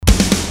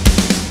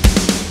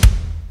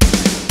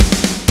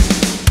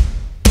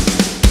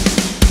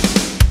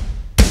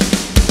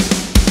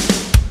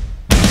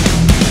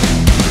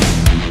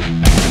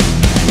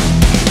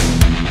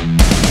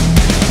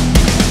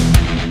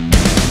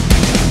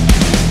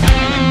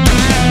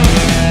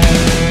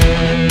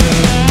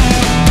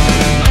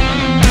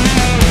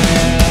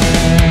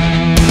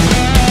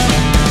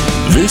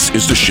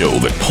show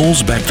that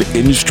pulls back the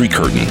industry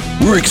curtain.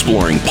 We're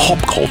exploring pop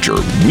culture,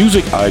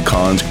 music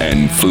icons,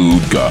 and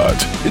food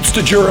gods. It's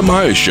the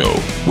Jeremiah Show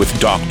with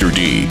Dr.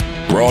 D,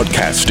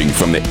 broadcasting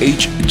from the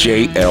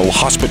HJL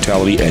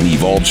Hospitality and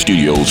Evolve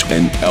Studios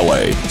in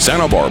LA,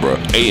 Santa Barbara,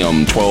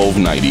 AM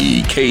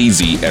 1290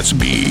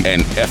 KZSB,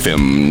 and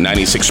FM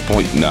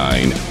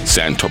 96.9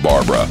 Santa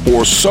Barbara,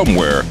 or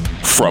somewhere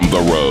from the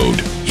road.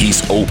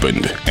 He's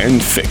opened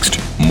and fixed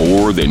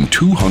more than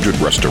 200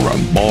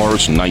 restaurants,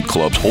 bars,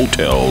 nightclubs,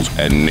 hotels,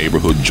 and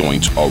neighborhood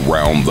joints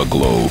around the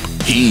globe.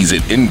 He's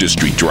an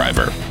industry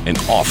driver, an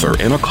author,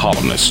 and a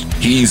columnist.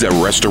 He's a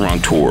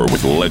restaurateur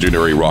with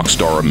legendary rock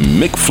star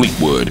Mick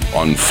Fleetwood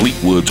on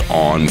Fleetwood's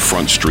on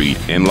Front Street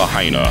in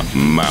Lahaina,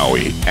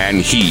 Maui. And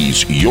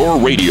he's your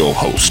radio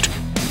host.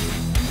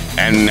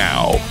 And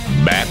now,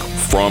 back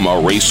from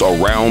a race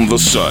around the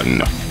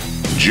sun,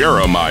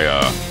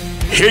 Jeremiah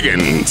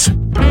Higgins.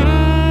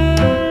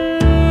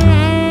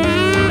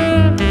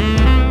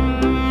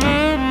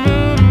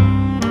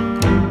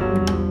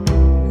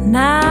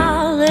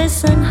 Now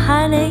listen,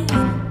 honey,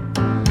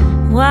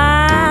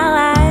 while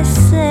I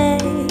say,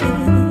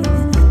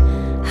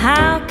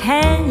 how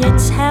can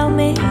you tell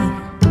me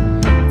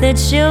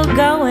that you're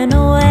going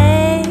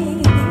away?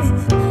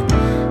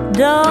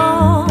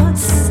 Don't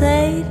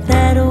say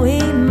that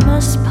we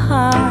must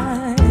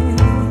part.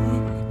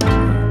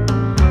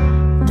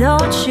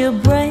 Don't you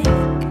break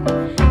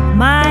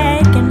my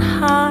aching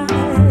heart.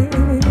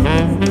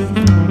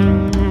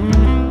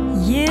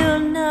 You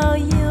know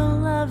you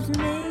love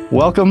me.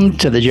 Welcome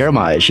to the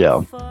Jeremiah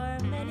Show.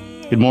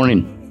 Good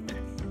morning.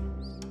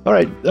 All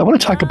right, I want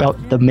to talk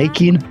about the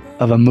making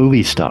of a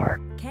movie star.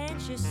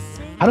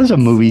 How does a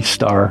movie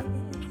star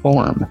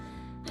form,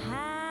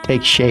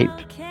 take shape?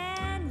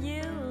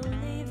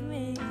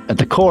 At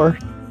the core,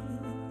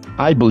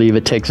 I believe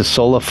it takes a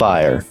soul of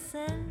fire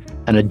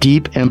and a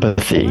deep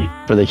empathy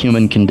for the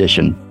human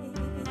condition.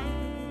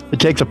 It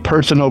takes a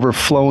person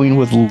overflowing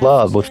with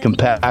love, with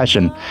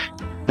compassion,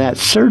 that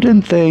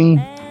certain thing,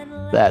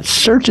 that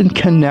certain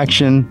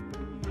connection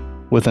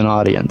with an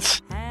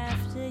audience.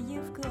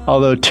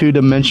 Although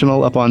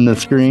two-dimensional up on the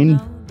screen,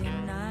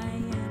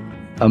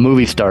 a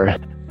movie star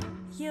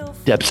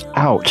steps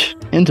out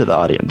into the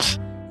audience.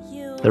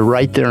 They're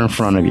right there in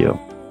front of you.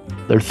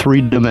 They're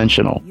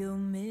three-dimensional.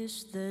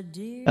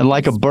 And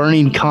like a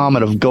burning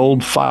comet of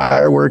gold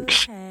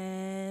fireworks,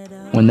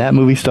 when that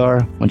movie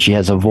star, when she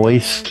has a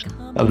voice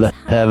of the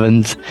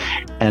heavens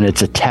and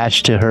it's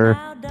attached to her,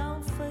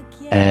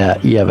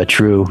 you have a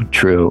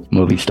true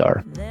movie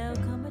star.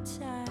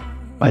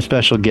 My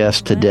special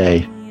guest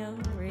today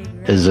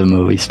is a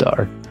movie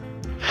star.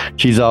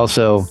 She's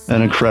also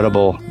an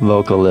incredible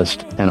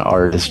vocalist and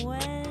artist.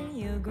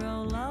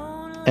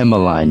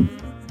 EMMALINE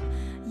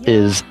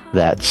is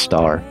that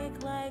star.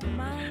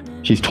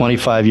 She's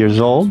 25 years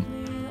old.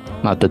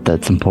 Not that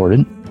that's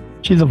important.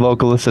 She's a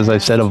vocalist, as I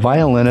said, a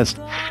violinist,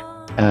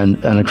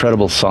 and an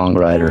incredible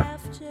songwriter.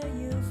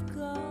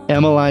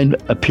 EMMALINE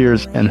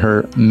appears in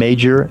her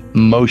major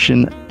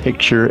motion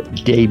picture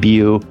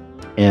debut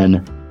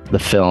in the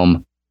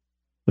film,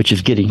 which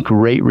is getting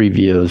great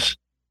reviews,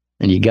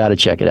 and you got to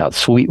check it out,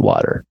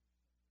 Sweetwater.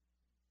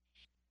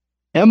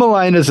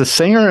 EMMALINE is a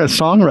singer and a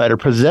songwriter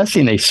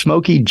possessing a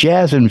smoky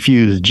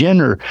jazz-infused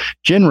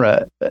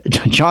genre,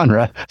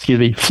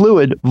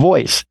 fluid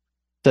voice,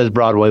 says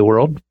Broadway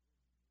World,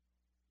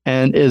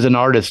 and is an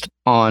artist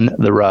on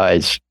the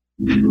rise.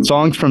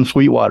 Songs from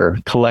Sweetwater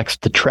collects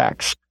the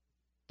tracks.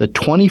 The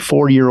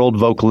 24-year-old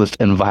vocalist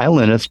and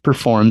violinist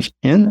performs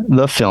in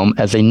the film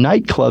as a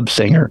nightclub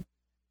singer,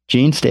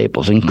 Jeanne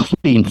Staples,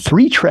 including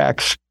 3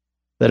 tracks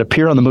that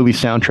appear on the movie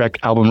soundtrack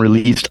album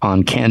released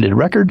on CANDID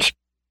Records.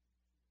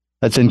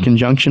 That's in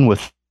conjunction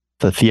with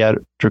the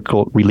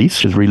theatrical release,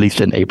 which is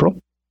released in April.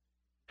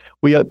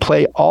 We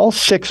play all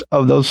 6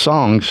 of those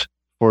songs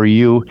for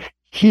you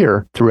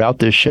here throughout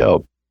this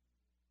show.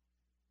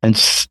 And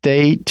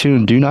stay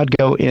tuned. Do not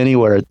go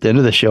anywhere. At the end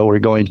of the show, we're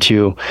going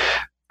to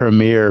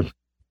premiere,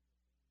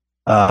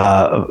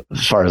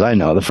 as far as I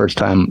know, the first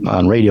time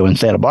on radio in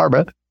Santa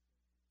Barbara,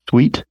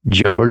 Sweet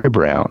Georgia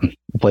Brown.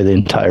 We'll play the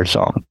entire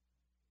song.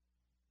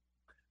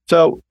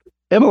 So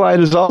EMMALINE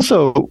has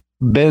also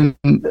been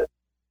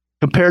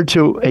compared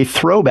to a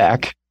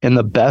throwback in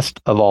the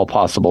best of all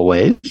possible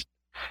ways.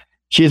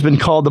 She has been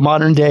called the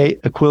modern day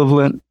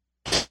equivalent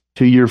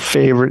to your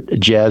favorite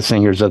jazz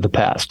singers of the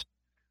past,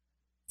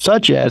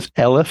 such as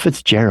Ella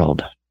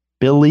Fitzgerald,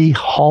 Billie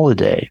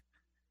Holiday,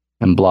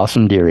 and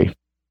Blossom Dearie.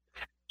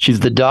 She's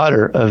the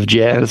daughter of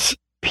jazz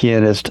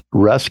pianist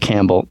Russ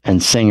Campbell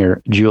and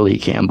singer Julie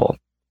Campbell.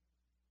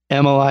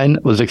 EMMALINE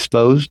was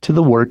exposed to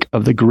the work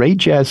of the great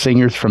jazz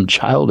singers from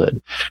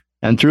childhood,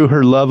 and through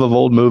her love of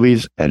old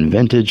movies and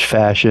vintage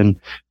fashion,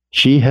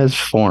 she has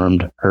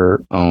formed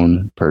her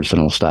own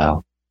personal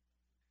style.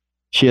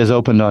 She has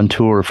opened on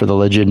tour for the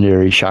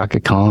legendary Chaka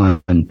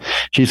Khan.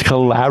 She's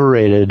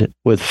collaborated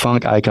with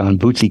funk icon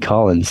Bootsy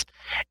Collins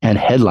and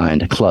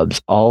headlined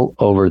clubs all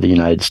over the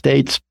United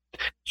States.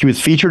 She was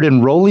featured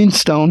in Rolling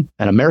Stone,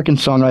 an American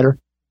Songwriter,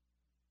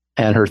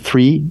 and her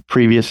 3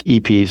 previous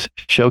EPs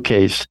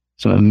showcased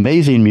some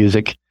amazing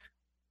music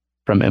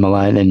from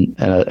Emmaline, and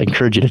I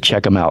encourage you to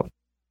check them out.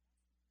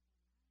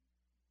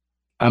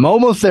 I'm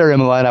almost there,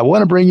 Emmaline. I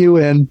want to bring you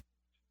in.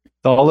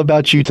 It's all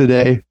about you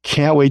today.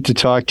 Can't wait to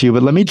talk to you.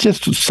 But let me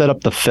just set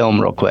up the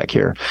film real quick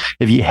here.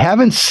 If you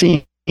haven't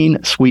seen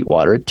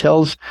Sweetwater, it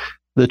tells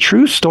the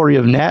true story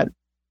of Nat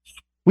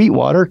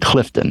Sweetwater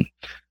Clifton,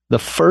 the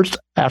first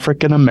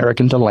African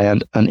American to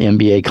land an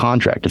NBA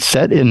contract. It's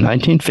set in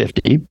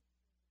 1950.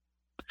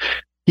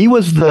 He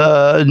was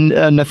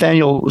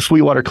Nathaniel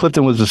Sweetwater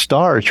Clifton was the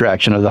star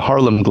attraction of the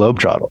Harlem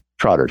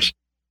Globetrotters.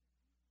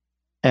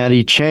 And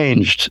he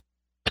changed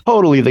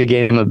totally the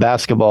game of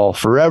basketball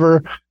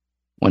forever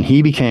when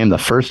he became the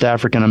first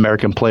African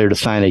American player to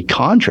sign a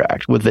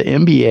contract with the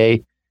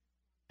NBA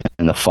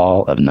in the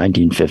fall of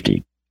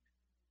 1950.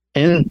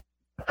 In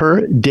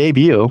her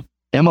debut,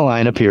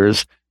 Emmaline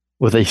appears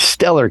with a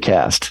stellar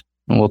cast,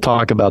 and we'll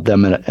talk about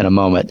them in a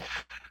moment.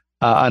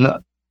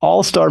 An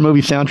all-star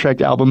movie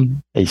soundtrack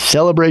album, a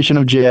celebration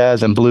of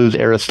jazz and blues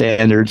era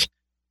standards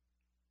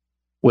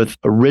with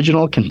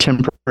original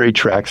contemporary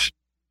tracks.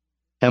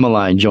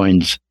 Emmaline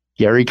joins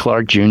Gary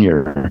Clark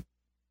Jr.,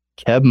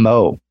 Keb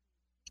Mo,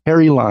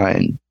 Harry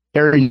Line,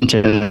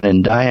 Harrington,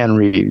 and Diane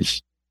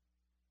Reeves,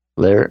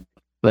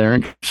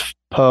 Larynx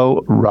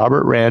Poe,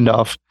 Robert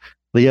Randolph,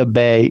 Leah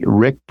Bay,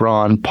 Rick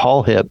Braun,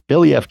 Paul Hipp,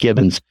 Billy F.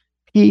 Gibbons,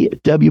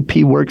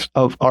 PWP Works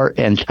of Art,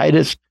 and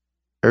Titus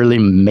Early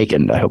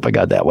Macon. I hope I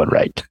got that one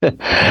right.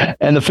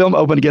 And the film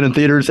opened again in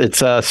theaters.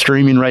 It's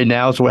streaming right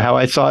now. So how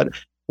I saw it.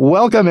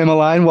 Welcome,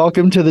 Emmaline.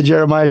 Welcome to the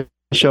Jeremiah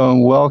Show,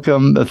 and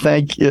welcome.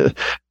 Thank you.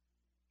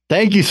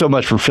 Thank you so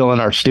much for filling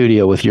our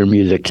studio with your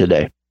music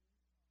today.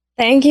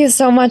 Thank you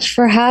so much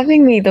for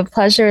having me. The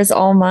pleasure is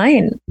all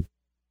mine.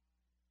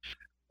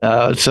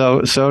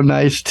 So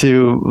nice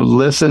to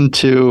listen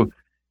to.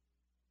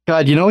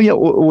 God,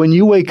 when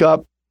you wake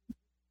up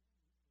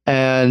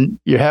and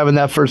you're having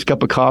that first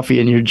cup of coffee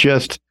and you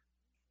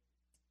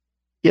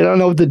don't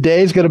know what the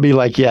day is going to be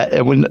like yet.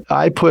 And when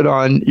I put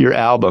on your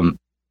album,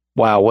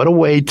 wow, what a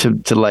way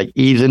to like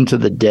ease into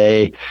the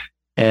day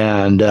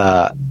and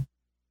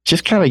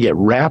just kind of get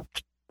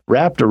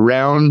wrapped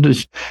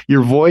around.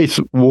 Your voice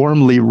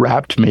warmly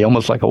wrapped me,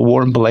 almost like a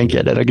warm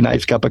blanket, and a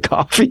nice cup of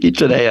coffee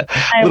today.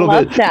 I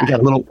love that.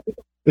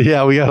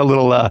 We got a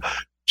little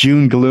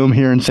June gloom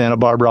here in Santa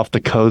Barbara off the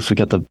coast. We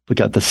got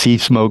the sea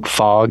smoke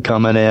fog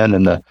coming in,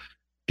 and the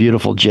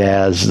beautiful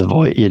jazz, the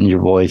voice in your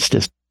voice,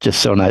 just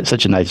so nice.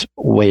 Such a nice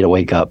way to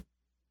wake up.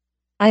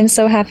 I'm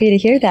so happy to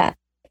hear that.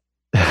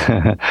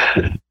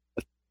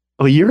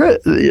 Well,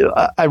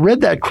 I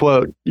read that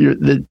quote.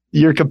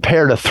 You're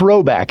compared a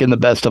throwback in the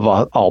best of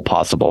all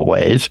possible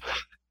ways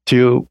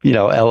to,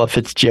 Ella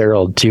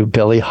Fitzgerald, to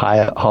Billie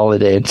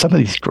Holiday, and some of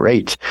these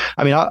greats.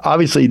 I mean,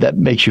 obviously that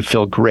makes you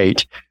feel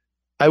great.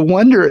 I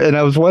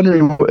was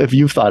wondering if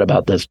you've thought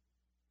about this.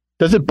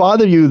 Does it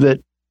bother you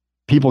that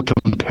people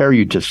compare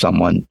you to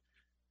someone?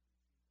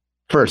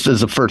 First,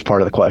 is the first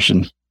part of the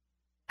question.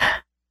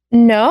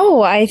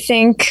 No, I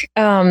think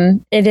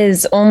it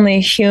is only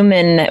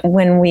human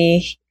when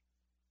we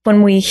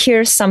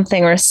hear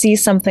something or see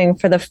something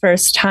for the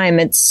first time.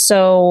 It's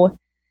so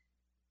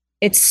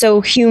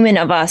human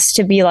of us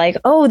to be like,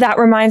 oh, that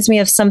reminds me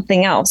of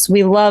something else.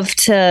 We love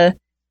to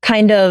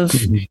kind of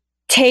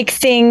take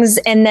things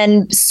and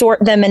then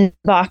sort them in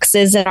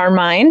boxes in our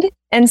mind.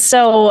 And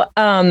so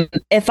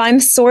if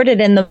I'm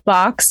sorted in the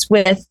box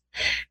with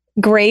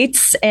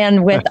greats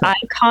and with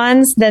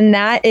icons, then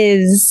that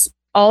is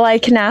all I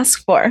can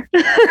ask for.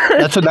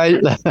 That's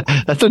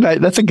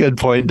a good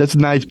point. That's a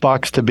nice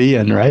box to be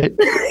in, right?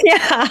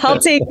 Yeah, I'll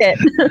take it.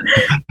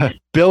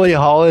 Billie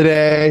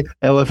Holiday,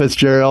 Ella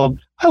Fitzgerald.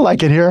 I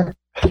like it here.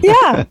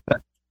 Yeah.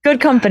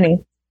 Good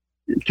company.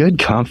 Good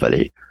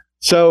company.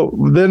 So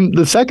then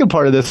the second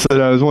part of this,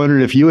 and I was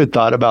wondering if you had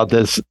thought about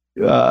this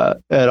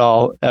at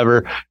all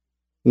ever.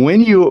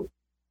 I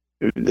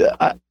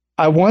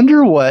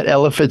wonder what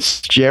Ella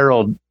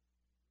Fitzgerald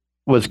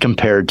was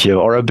compared to,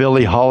 or a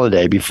Billie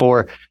Holiday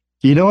before.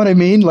 You know what I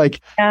mean?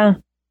 Like, yeah,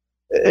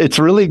 it's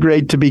really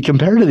great to be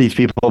compared to these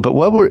people, but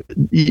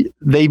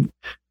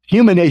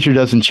human nature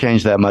doesn't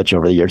change that much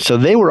over the years. So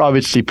they were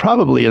obviously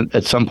probably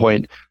at some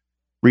point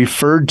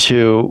referred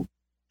to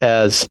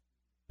as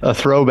a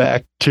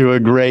throwback to a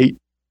great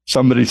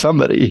somebody,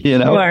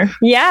 Sure.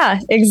 Yeah,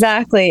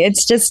 exactly.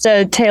 It's just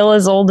a tale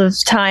as old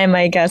as time,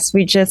 I guess.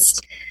 We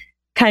just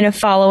kind of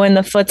follow in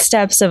the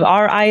footsteps of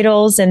our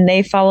idols, and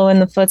they follow in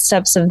the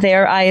footsteps of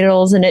their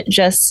idols, and it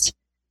just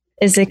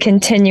is a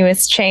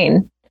continuous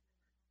chain.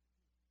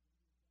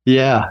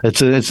 Yeah,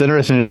 it's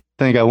interesting to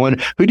think. I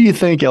wonder, who do you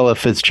think Ella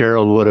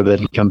Fitzgerald would have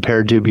been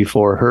compared to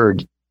before her?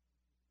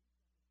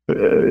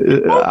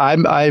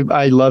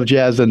 I love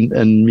jazz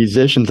and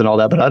musicians and all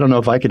that, but I don't know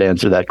if I could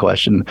answer that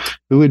question.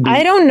 Who would be?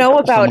 I don't know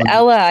about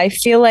Ella. I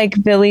feel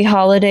like Billie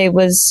Holiday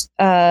was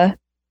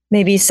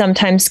maybe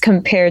sometimes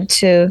compared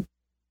to.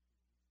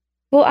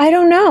 Well, I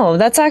don't know.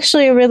 That's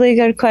actually a really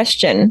good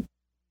question.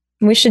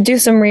 We should do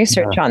some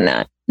research on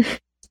that.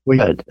 We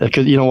could,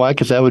 because you know why?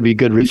 Because that would be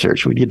good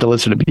research. We'd get to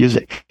listen to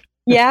music.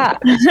 Yeah,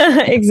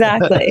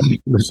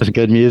 exactly. This is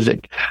good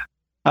music.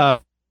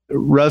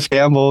 Russ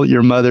Campbell,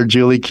 your mother,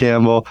 Julie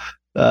Campbell,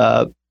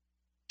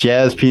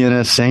 jazz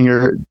pianist,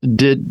 singer.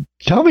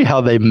 Tell me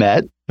how they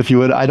met, if you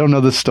would. I don't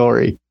know the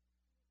story.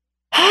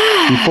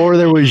 Before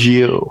there was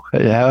you,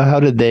 how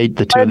did the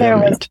two of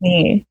them meet?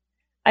 Me.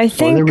 I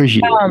think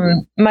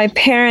my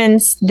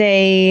parents,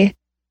 they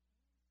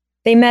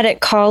met at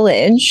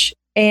college,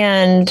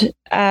 and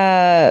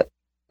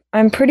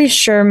I'm pretty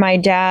sure my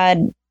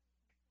dad,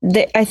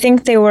 I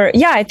think they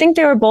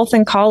were both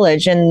in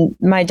college, and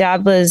my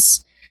dad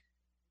was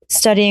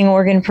studying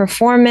organ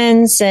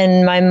performance,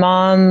 and my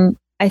mom,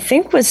 I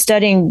think, was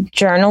studying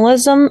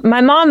journalism.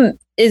 My mom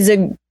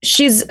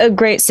she's a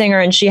great singer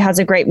and she has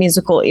a great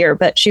musical ear,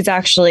 but she's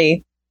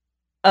actually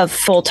a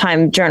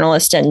full-time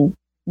journalist and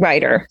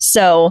writer.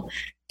 So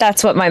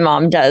that's what my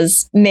mom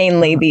does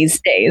mainly these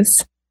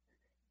days.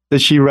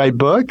 Does she write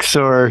books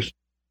or?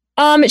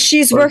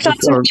 She's worked on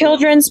some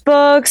children's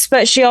books,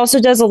 but she also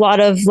does a lot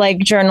of like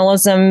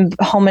journalism,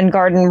 home and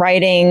garden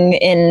writing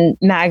in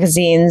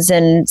magazines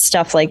and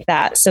stuff like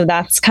that. So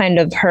that's kind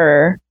of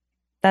her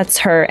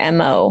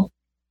MO.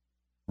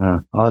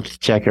 I'll have to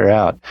check her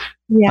out.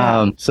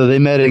 Yeah. So they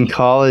met in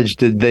college.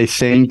 Did they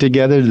sing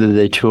together? Did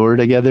they tour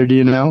together? Do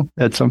you know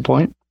at some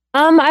point?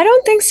 I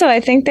don't think so. I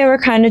think they were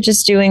kind of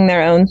just doing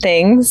their own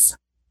things.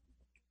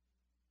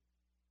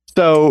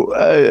 So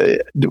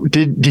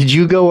did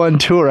you go on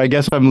tour? I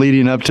guess I'm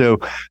leading up to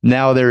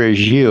Now There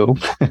Is You.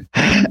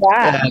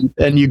 Yeah.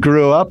 and you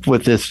grew up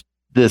with this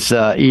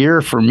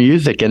ear for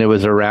music, and it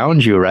was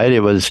around you, right?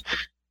 It was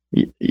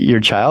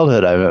your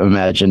childhood, I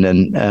imagine.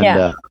 And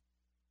yeah.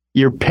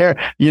 Your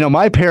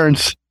my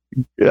parents,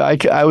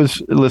 I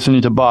was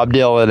listening to Bob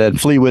Dylan and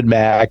Fleetwood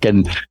Mac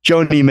and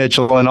Joni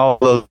Mitchell and all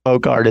those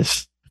folk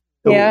artists.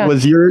 Yeah.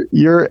 Was your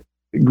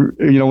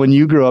when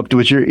you grew up,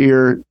 was your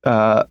ear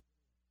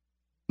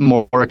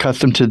more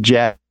accustomed to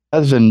jazz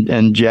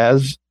and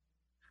jazz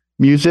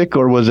music,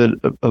 or was it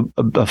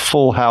a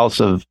full house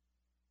of?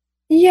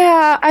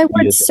 Yeah, I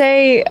would music?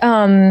 Say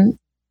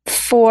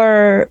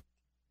for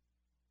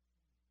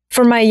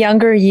my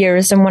younger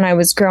years and when I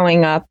was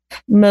growing up,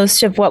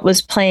 most of what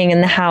was playing in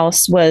the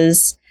house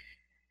was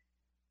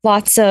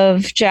lots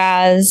of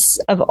jazz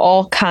of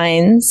all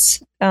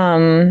kinds,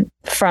 from,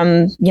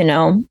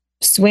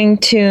 swing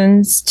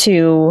tunes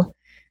to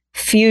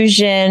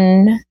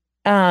fusion,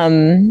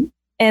 and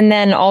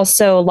then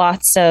also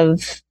lots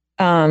of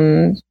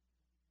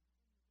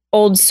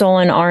old soul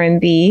and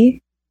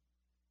R&B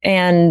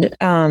and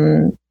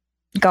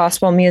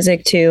gospel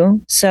music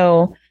too.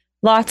 So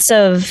lots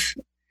of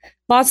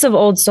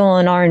old soul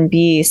and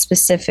R&B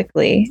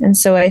specifically. And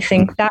so I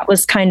think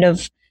that's kind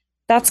of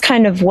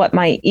what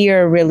my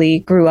ear really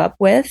grew up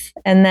with.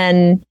 And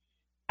then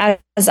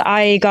as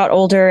I got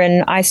older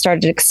and I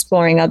started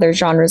exploring other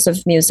genres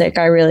of music,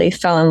 I really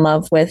fell in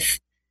love with,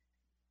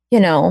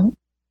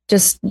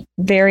 just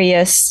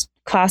various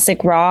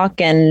classic rock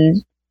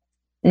and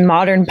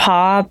modern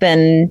pop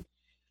and,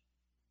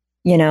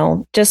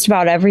 just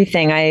about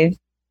everything. I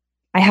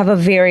have a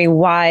very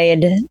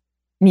wide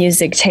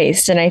music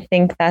taste, and I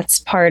think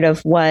that's part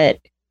of what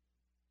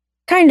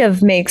kind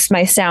of makes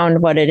my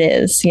sound what it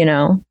is,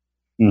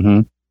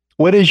 Mm-hmm.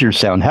 What is your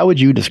sound? How would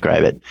you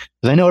describe it?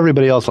 Because I know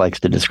everybody else likes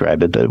to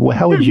describe it, but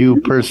how would you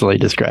personally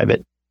describe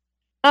it?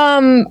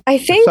 I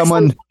think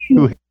someone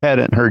who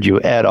hadn't heard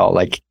you at all,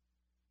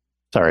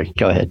 sorry,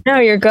 go ahead. No,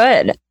 you're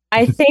good.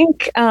 I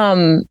think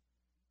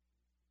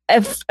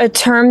if a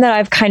term that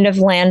I've kind of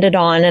landed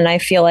on, and I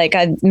feel like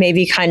I've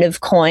maybe kind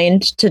of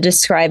coined to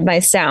describe my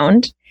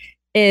sound,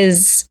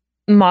 is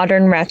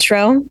modern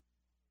retro,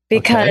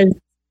 because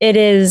it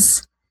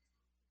is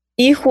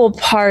equal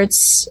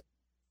parts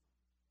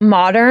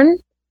modern,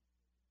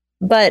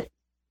 but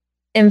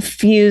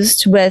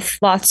infused with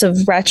lots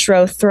of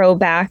retro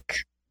throwback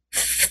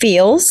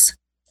feels.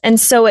 And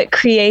so it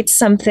creates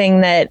something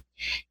that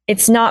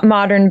it's not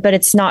modern, but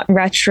it's not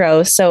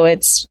retro. So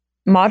it's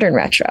modern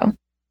retro.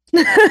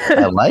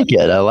 I like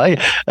it.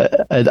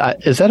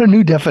 Is that a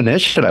new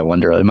definition? I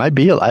wonder. It might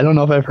be. I don't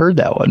know if I've heard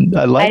that one.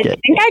 I like it.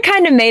 I think I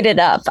kind of made it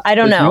up. I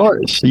don't know.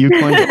 Yours. You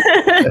coined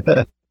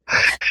it.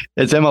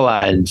 It's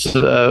EMMALINE'S.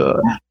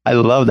 I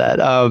love that.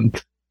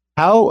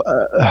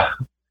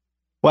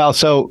 Wow.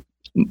 So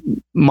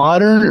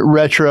modern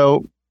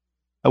retro.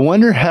 I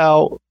wonder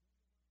how,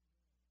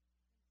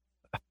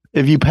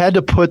 if you had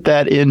to put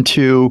that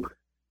into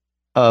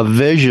a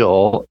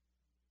visual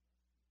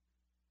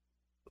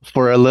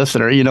for a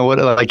listener,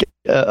 like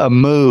a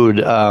mood,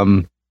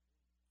 a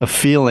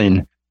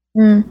feeling.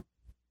 I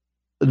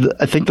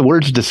think the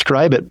words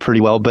describe it pretty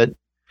well, but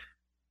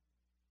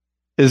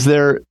there's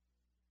an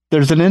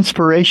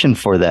inspiration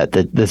for that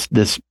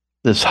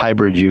this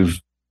hybrid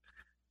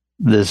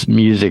this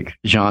music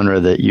genre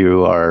that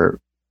you are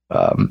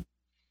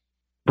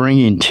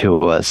bringing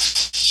to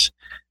us.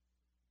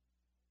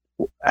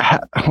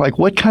 Like,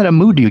 what kind of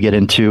mood do you get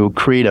into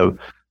create a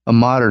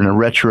modern, a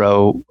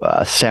retro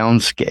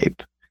soundscape?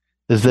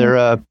 Is there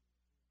a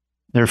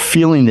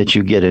feeling that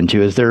you get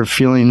into? Is there a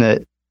feeling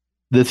that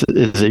this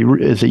is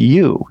it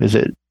you? Is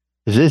it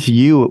Is this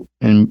you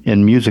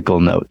in musical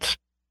notes?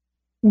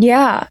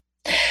 Yeah.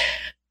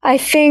 I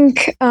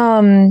think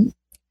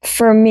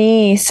for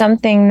me,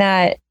 something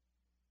that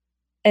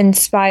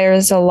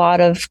inspires a lot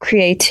of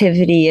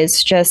creativity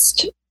is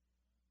just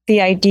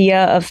the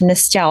idea of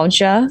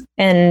nostalgia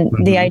and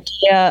the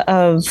idea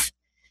of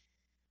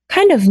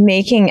kind of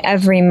making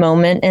every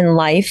moment in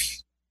life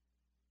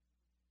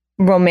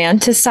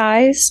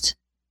romanticized.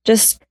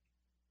 Just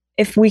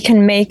if we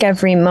can make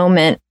every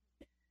moment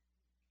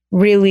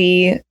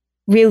really,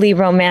 really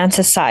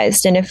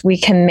romanticized, and if we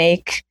can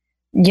make,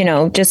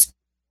 just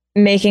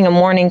making a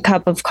morning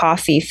cup of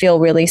coffee feel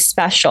really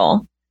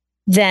special,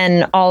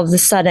 then all of a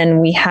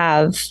sudden we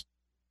have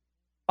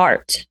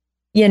art,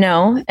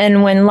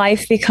 and when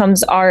life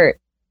becomes art,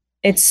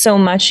 it's so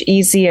much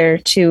easier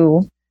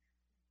to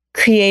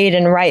create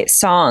and write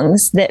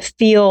songs that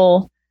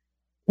feel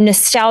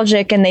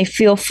nostalgic and they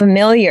feel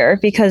familiar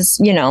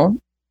because,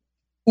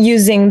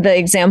 using the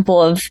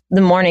example of the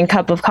morning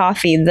cup of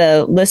coffee,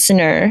 the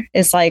listener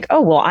is like,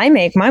 oh, well, I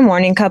make my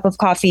morning cup of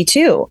coffee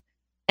too.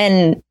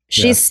 And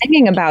she's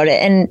singing about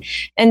it.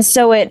 And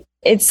so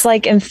it's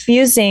like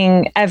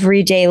infusing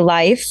everyday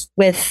life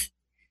with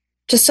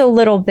just a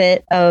little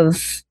bit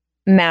of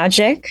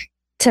magic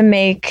to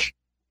make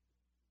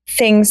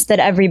things that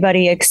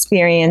everybody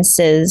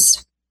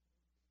experiences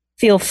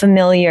feel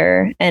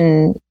familiar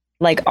and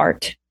like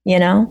art,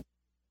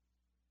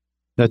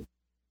 That's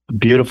a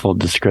beautiful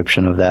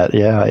description of that.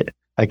 Yeah,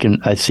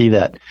 I see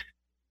that.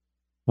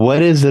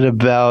 What is it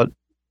about?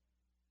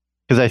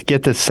 Because I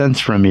get this sense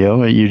from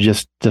you. You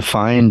just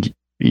defined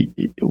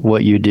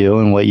what you do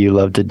and what you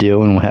love to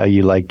do and how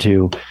you like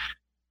to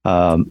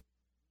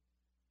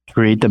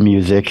create the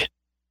music.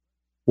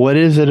 What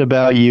is it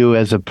about you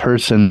as a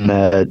person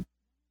that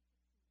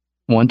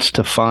wants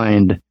to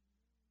find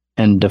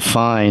and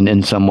define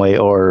in some way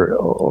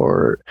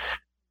or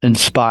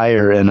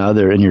inspire in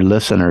your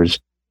listeners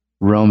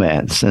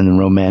romance and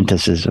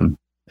romanticism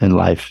in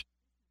life?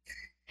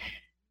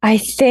 I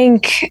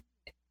think,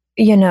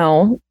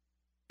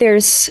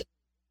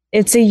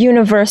 it's a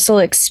universal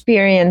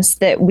experience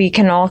that we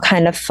can all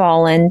kind of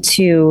fall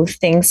into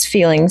things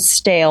feeling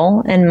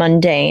stale and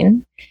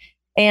mundane.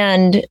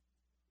 And,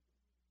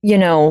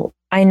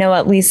 I know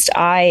at least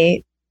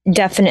I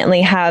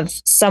definitely have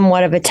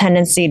somewhat of a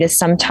tendency to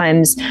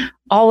sometimes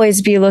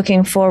always be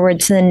looking forward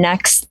to the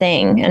next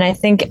thing. And I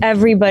think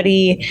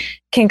everybody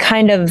can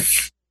kind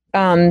of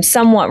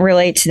somewhat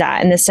relate to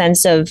that in the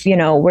sense of,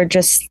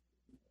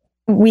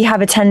 we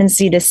have a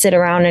tendency to sit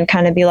around and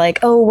kind of be like,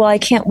 oh, well, I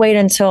can't wait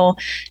until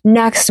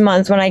next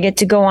month when I get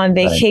to go on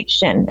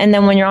vacation. Right. And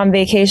then when you're on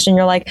vacation,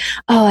 you're like,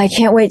 oh, I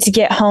can't wait to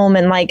get home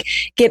and like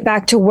get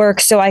back to work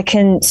so I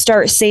can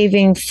start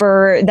saving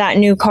for that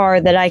new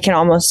car that I can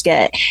almost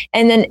get.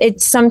 And then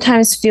it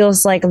sometimes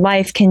feels like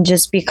life can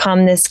just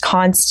become this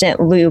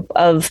constant loop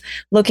of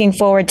looking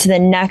forward to the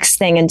next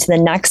thing and to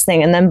the next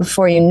thing. And then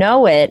before you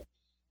know it,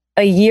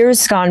 a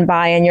year's gone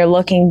by and you're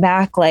looking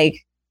back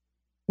like,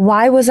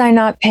 why was I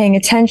not paying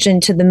attention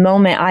to the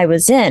moment I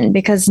was in?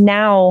 Because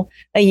now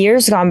a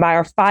year's gone by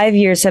or 5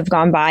 years have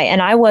gone by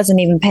and I wasn't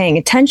even paying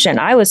attention.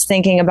 I was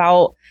thinking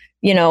about,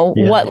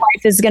 what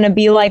life is going to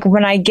be like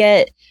when I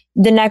get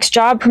the next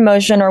job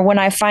promotion or when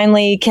I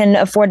finally can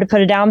afford to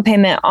put a down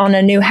payment on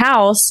a new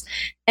house.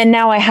 And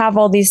now I have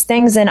all these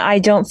things and I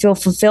don't feel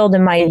fulfilled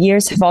and my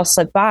years have all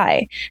slipped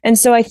by. And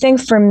so I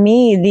think for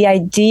me, the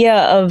idea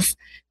of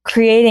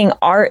creating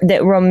art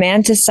that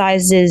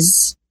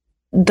romanticizes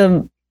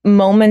the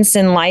moments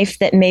in life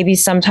that maybe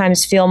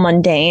sometimes feel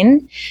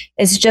mundane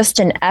is just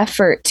an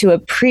effort to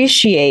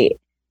appreciate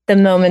the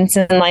moments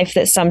in life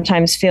that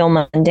sometimes feel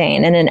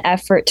mundane and an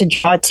effort to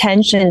draw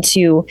attention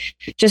to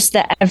just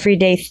the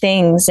everyday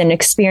things and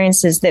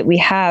experiences that we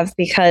have,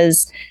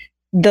 because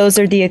those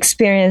are the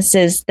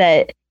experiences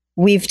that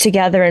weave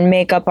together and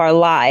make up our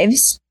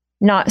lives,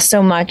 not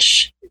so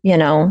much,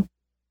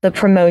 the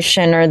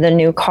promotion or the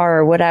new car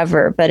or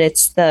whatever, but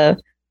it's the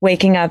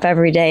waking up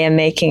every day and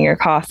making your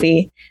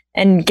coffee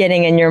and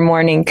getting in your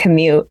morning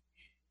commute.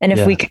 And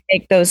if we can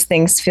make those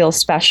things feel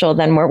special,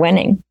 then we're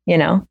winning,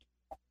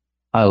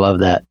 I love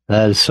that.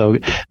 That's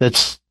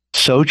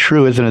so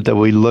true, isn't it?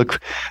 That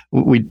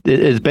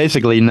it's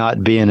basically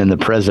not being in the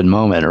present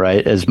moment,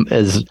 right? As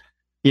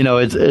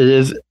it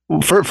is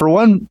for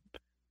one,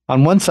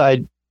 on one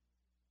side,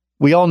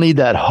 we all need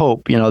that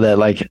hope, that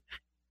like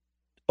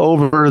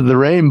over the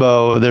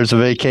rainbow, there's a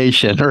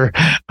vacation, or,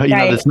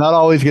 it's not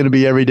always going to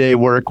be every day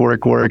work,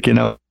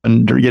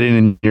 and getting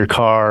in your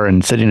car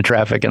and sitting in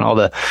traffic and all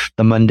the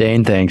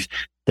mundane things.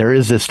 There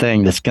is this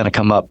thing that's going to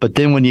come up. But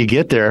then when you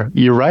get there,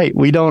 you're right.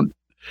 You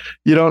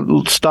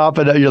don't stop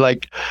it. You're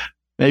like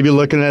maybe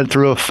looking at it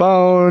through a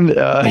phone.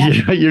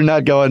 You're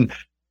not going,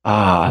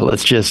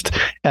 let's just,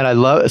 and I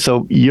love,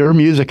 so your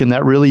music, and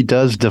that really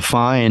does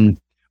define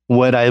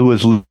what I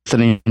was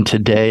listening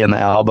today in the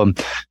album.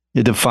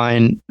 You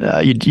defined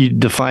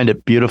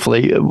it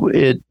beautifully.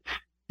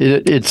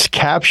 It's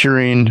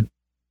capturing,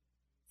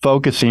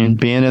 focusing,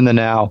 being in the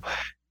now,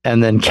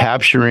 and then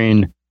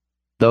capturing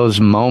those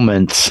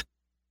moments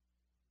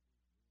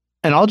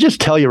And I'll just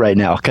tell you right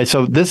now. Okay,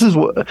 so this is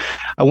what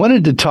I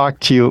wanted to talk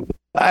to you.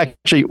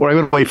 Actually, we're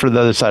going to wait for the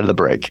other side of the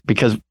break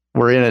because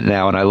we're in it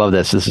now, and I love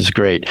this. This is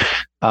great.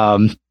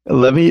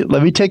 Let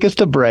me take us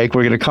to break.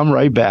 We're going to come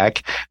right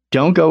back.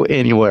 Don't go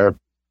anywhere.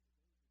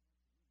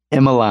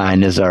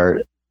 EMMALINE is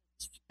our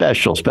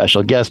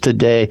special guest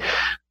today.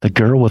 The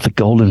girl with the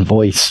golden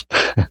voice.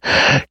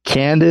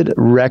 CANDID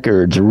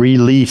Records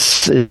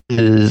Release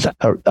is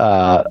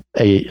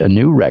a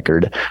new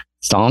record.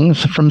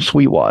 Songs from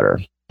Sweetwater.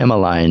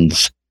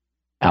 EMMALINE'S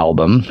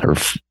album, her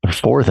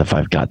fourth, if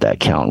I've got that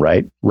count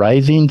right.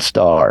 Rising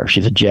Star.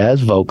 She's a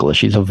jazz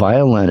vocalist. She's a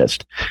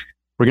violinist.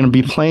 We're going to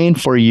be playing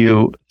for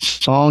you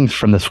songs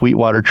from the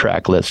Sweetwater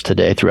track list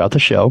today throughout the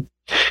show.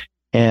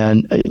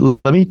 And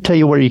let me tell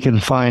you where you can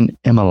find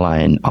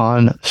EMMALINE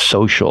on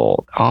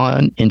social,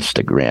 on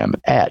Instagram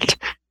at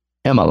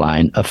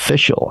EMMALINE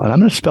Official. And I'm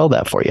going to spell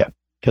that for you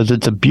because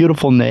it's a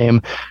beautiful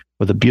name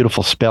with a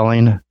beautiful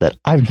spelling that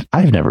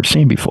I've never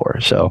seen before.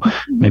 So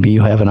maybe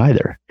you haven't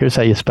either. Here's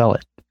how you spell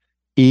it.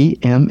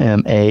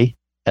 EMMALINE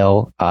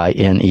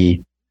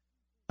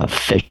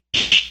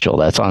Official.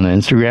 That's on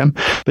Instagram.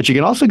 But you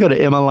can also go to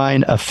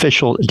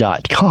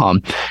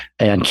EMMALINEofficial.com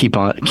and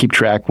keep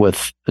track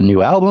with the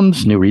new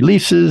albums, new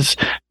releases,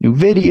 new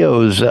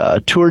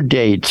videos, tour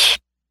dates.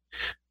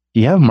 Do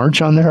you have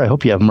merch on there? I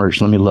hope you have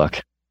merch. Let me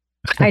look.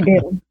 I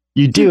do.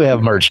 You do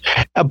have merch.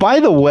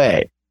 By the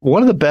way,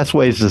 one of the best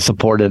ways to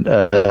support an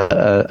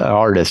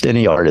artist,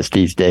 any artist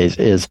these days,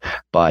 is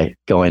by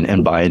going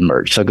and buying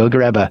merch. So go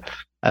grab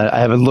I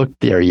haven't looked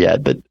there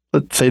yet, but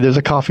let's say there's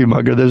a coffee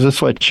mug or there's a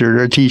sweatshirt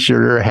or a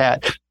t-shirt or a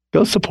hat.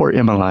 Go support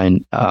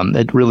EMMALINE.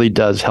 It really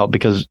does help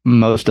because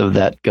most of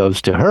that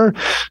goes to her.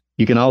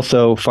 You can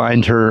also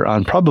find her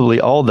on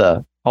probably all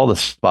the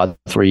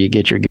spots where you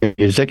get your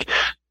music.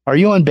 Are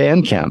you on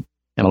Bandcamp,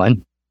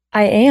 EMMALINE?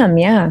 I am,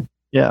 yeah.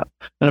 Yeah.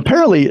 And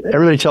apparently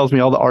everybody tells me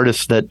all the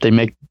artists that they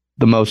make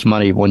the most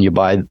money when you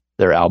buy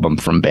their album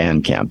from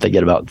Bandcamp. They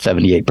get about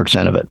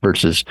 78% of it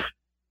versus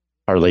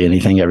hardly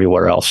anything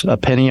everywhere else. A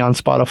penny on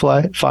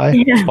Spotify.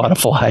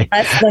 Spotify.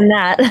 Less than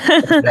that.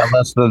 Yeah,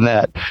 less than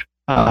that.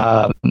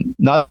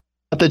 Not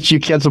that you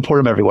can't support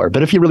them everywhere,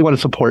 but if you really want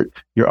to support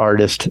your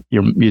artist,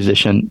 your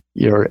musician,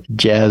 your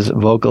jazz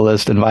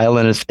vocalist and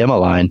violinist,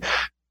 EMMALINE,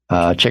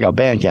 check out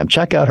Bandcamp.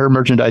 Check out her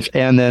merchandise,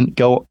 and then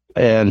go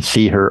and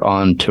see her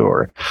on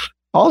tour.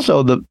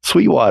 Also, the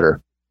Sweetwater,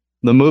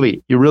 the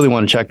movie. You really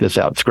want to check this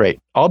out. It's great.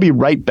 I'll be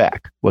right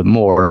back with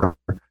more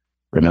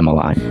from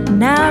EMMALINE.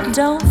 Now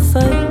don't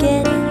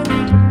forget,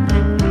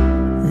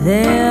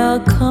 there'll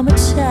come a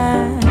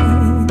time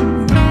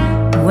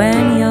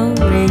when you'll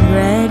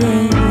regret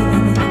it.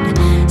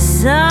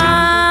 Someday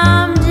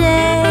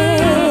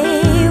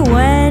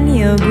when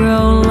you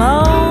grow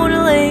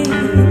lonely,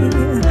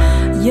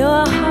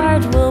 your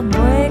heart will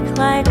break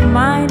like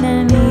mine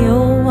and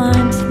you'll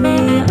want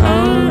me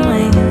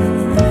only.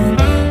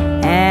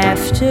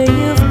 After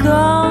you've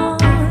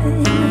gone,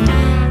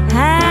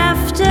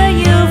 after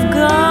you've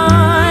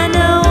gone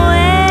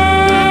away,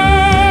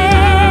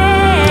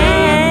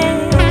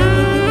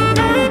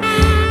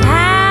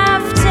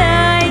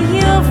 after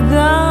you've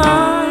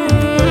gone,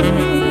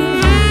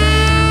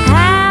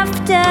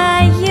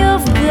 after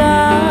you've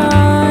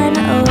gone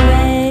away.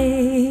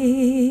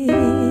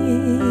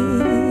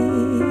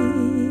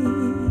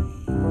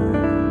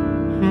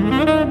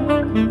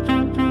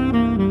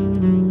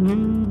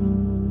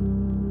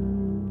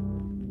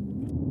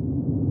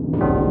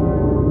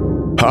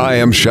 Hi,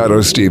 I'm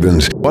Shadow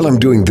Stevens. While I'm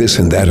doing this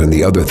and that and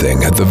the other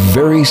thing at the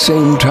very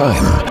same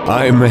time,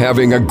 I'm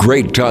having a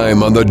great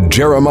time on The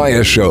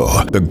Jeremiah Show,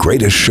 the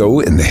greatest show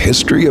in the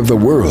history of the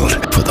world.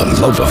 For the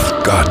love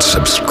of God,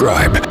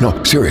 subscribe.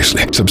 No,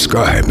 seriously,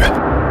 subscribe.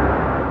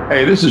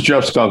 Hey, this is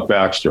Jeff Skunk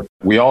Baxter.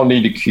 We all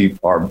need to keep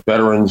our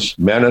veterans,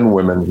 men and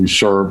women who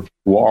served,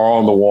 who are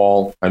on the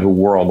wall and who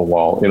were on the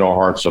wall, in our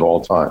hearts at all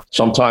times.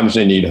 Sometimes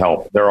they need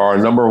help. There are a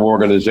number of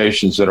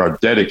organizations that are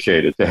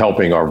dedicated to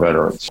helping our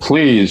veterans.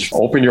 Please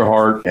open your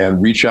heart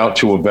and reach out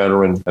to a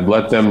veteran and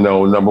let them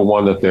know, number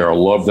one, that they are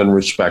loved and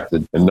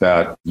respected and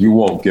that you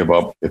won't give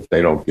up if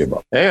they don't give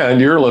up. And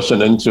you're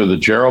listening to The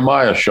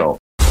Jeremiah Show.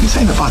 This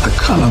ain't about the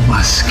color of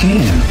my skin.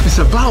 It's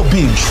about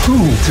being true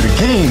to the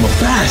game of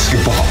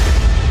basketball.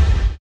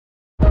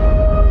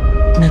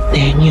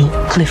 Nathaniel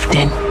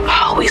Clifton,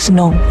 I always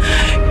knew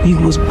you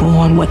was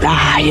born with a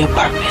higher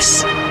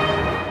purpose.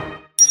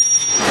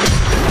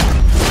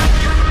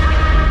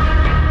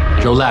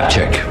 Joe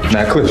Lapchick.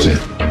 Matt Clifton.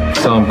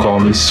 Some call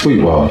me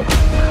Sweetwater.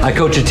 I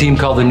coach a team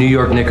called the New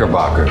York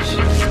Knickerbockers.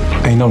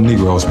 Ain't no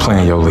Negroes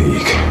playing your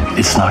league.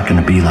 It's not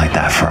gonna be like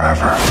that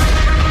forever.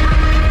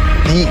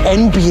 The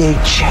NBA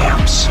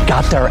champs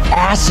got their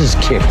asses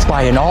kicked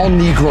by an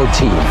all-Negro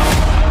team.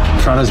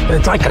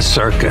 It's like a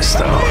circus,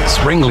 though. It's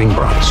Ringling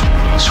Brothers.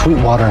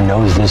 Sweetwater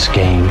knows this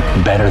game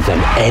better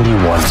than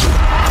anyone.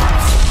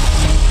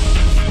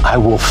 I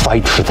will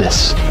fight for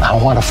this. I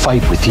want to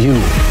fight with you.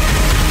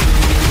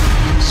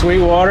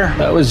 Sweetwater,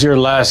 that was your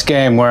last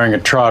game wearing a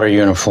Trotter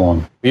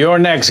uniform. Your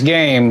next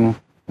game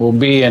will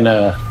be in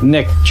a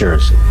Knick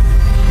jersey.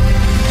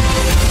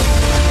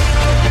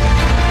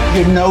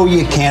 You know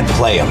you can't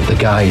play him. The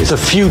guy is The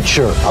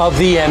future of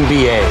the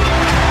NBA.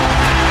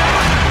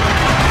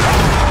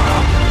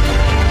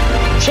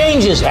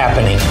 Change is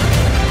happening,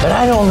 but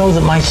I don't know that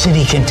my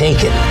city can take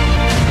it.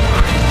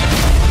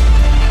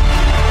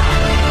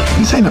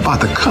 This ain't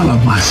about the color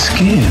of my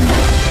skin.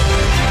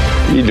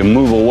 You need to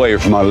move away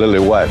from my lily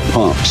white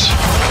pumps.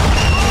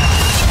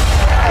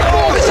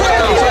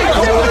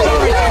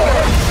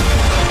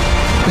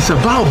 It's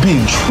about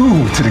being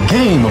true to the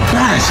game of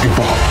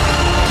basketball.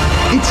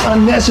 It's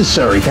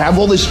unnecessary to have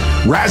all this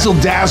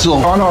razzle-dazzle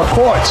on our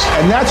courts,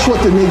 and that's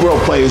what the Negro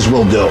players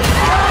will do.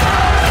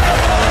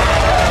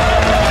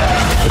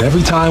 But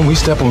every time we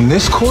step on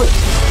this court,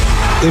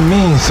 it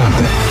means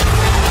something.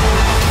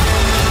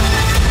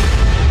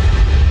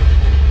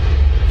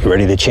 You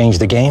ready to change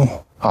the game?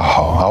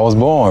 Oh, I was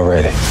born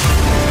ready.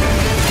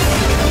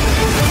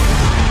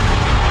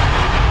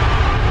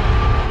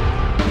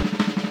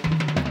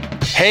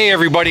 Hey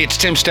everybody, it's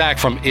Tim Stack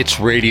from It's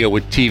Radio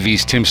with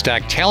TV's Tim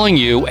Stack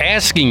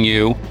asking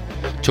you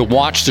to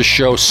watch the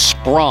show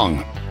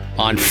Sprung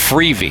on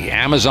Freevee,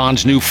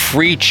 Amazon's new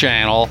free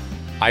channel.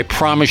 I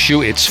promise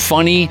you it's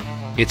funny,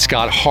 it's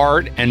got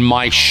heart, and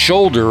my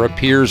shoulder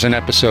appears in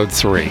episode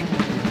 3.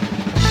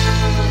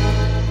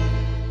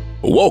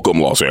 Welcome,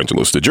 Los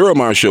Angeles. The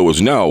Jeremiah Show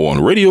is now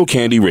on Radio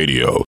Candy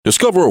Radio.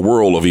 Discover a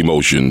world of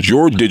emotions,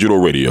 your digital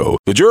radio.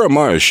 The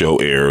Jeremiah Show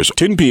airs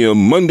 10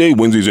 p.m. Monday,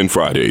 Wednesdays, and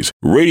Fridays.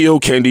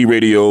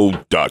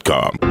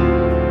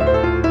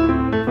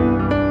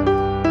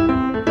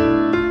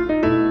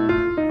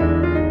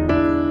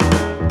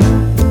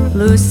 RadioCandyRadio.com.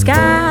 Blue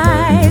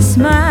sky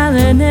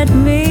smiling at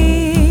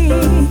me,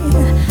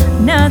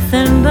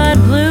 nothing but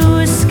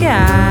blue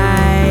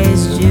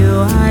skies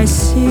do I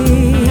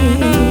see.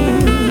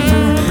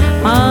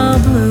 A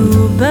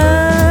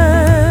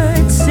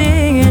bluebird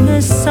singing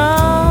a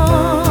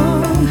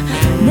song,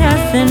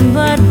 nothing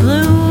but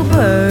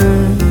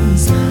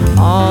bluebirds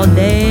all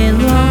day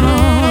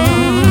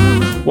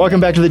long. Welcome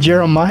back to the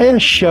Jeremiah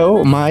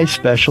Show. My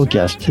special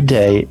guest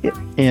today,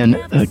 and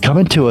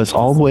coming to us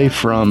all the way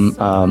from,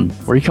 where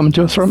are you coming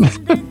to us from?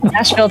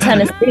 Nashville,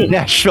 Tennessee.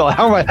 Nashville.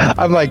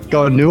 I'm like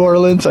going New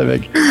Orleans. I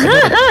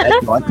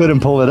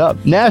couldn't pull it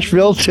up.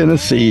 Nashville,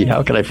 Tennessee.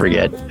 How could I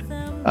forget?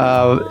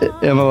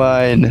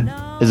 Emmaline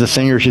is a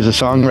singer. She's a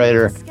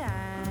songwriter.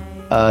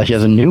 She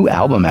has a new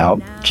album out.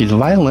 She's a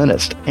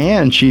violinist,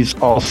 and she's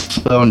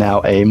also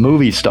now a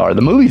movie star.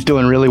 The movie's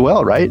doing really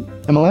well, right,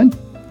 Emmaline?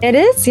 It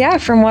is, yeah,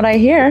 from what I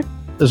hear.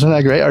 Isn't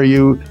that great?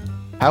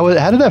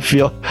 How did that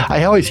feel?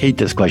 I always hate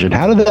this question.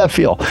 How did that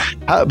feel?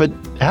 How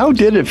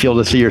did it feel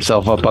to see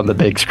yourself up on the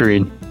big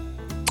screen?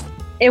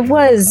 It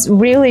was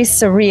really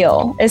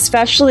surreal,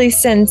 especially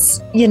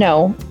since,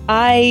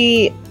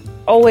 I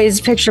always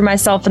picture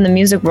myself in the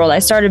music world. I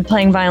started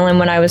playing violin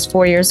when I was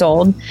 4 years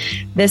old.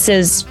 This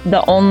is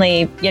the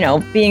only,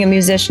 being a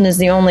musician is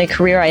the only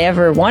career I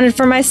ever wanted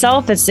for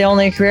myself. It's the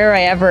only career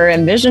I ever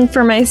envisioned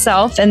for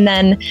myself. And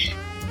then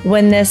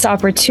when this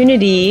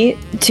opportunity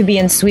to be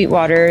in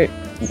Sweetwater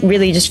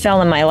really just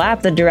fell in my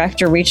lap, the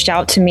director reached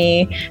out to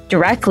me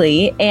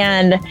directly,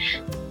 and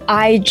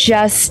I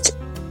just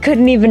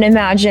couldn't even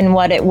imagine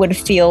what it would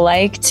feel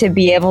like to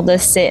be able to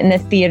sit in the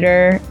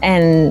theater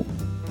and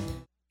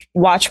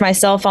watch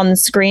myself on the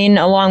screen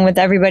along with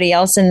everybody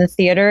else in the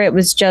theater. It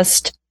was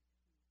just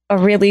a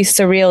really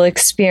surreal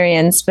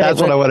experience. But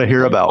that's what I want to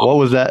hear about. What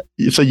was that?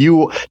 So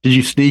did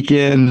you sneak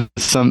in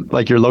some,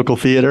 like, your local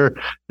theater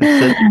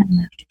and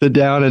sit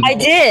down and... I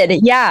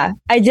did. Yeah,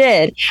 I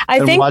did. I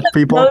think watch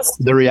people,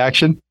 the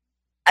reaction.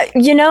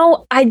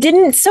 I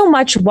didn't so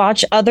much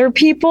watch other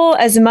people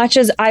as much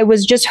as I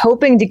was just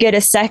hoping to get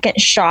a second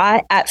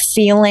shot at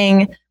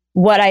feeling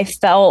what I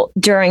felt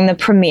during the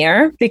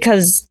premiere,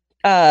 because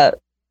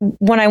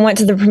when I went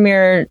to the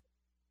premiere,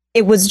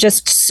 it was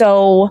just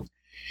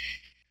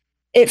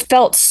it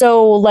felt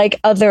so like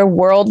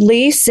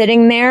otherworldly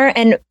sitting there,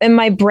 and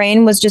my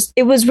brain was just,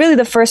 it was really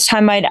the first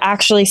time I'd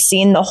actually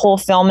seen the whole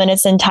film in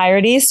its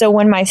entirety. So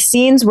when my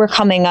scenes were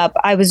coming up,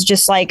 I was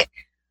just like,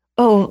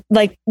 oh,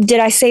 like, did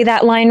I say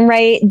that line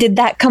right? Did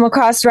that come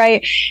across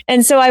right?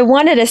 And so I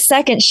wanted a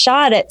second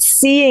shot at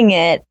seeing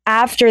it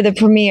after the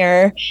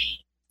premiere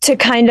to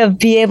kind of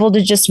be able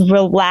to just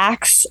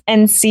relax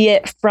and see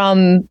it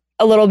from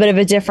a little bit of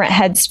a different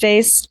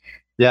headspace.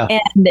 Yeah.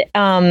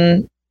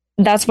 And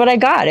that's what I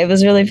got. It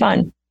was really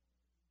fun.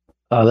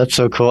 Oh, that's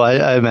so cool.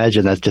 I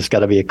imagine that's just got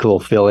to be a cool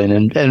feeling,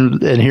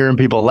 and hearing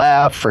people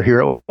laugh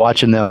or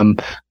watching them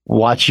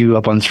watch you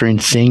up on screen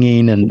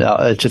singing, and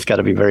it's just got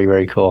to be very,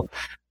 very cool.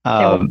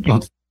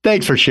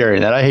 Thanks for sharing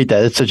that. I hate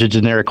that. It's such a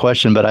generic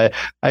question, but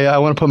I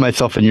want to put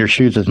myself in your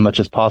shoes as much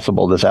as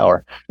possible this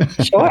hour.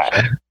 Sure.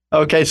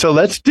 Okay, so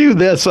let's do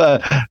this.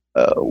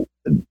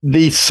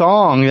 The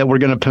song that we're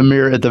going to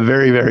premiere at the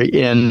very, very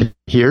end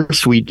here,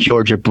 Sweet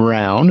Georgia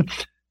Brown.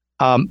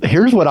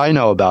 Here's what I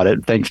know about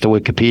it, thanks to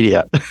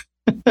Wikipedia.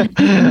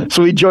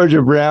 Sweet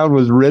Georgia Brown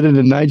was written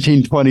in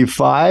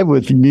 1925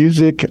 with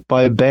music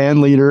by band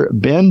leader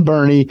Ben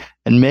Burney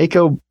and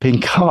Mako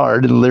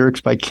Pinkard and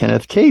lyrics by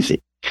Kenneth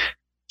Casey.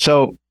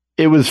 So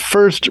it was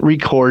first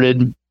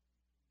recorded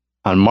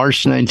on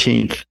March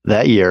 19th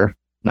that year,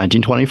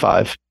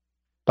 1925,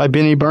 by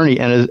Benny Burney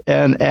and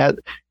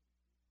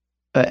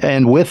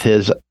with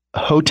his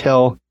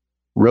Hotel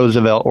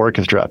Roosevelt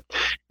Orchestra.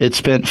 It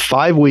spent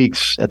 5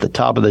 weeks at the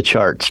top of the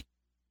charts.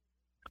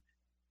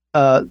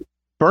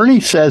 Burney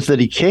says that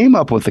he came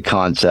up with the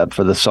concept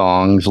for the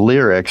song's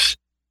lyrics,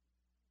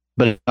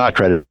 but not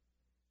credited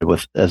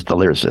as the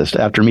lyricist,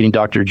 after meeting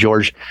Dr.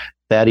 George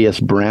Thaddeus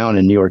Brown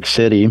in New York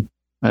City.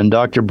 And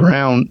Dr.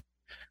 Brown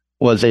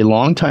was a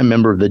longtime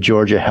member of the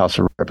Georgia House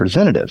of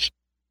Representatives.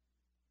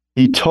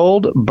 He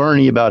told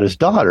Burney about his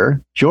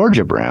daughter,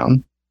 Georgia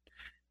Brown,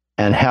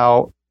 and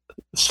how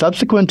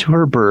subsequent to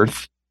her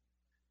birth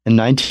in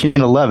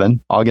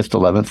 1911, August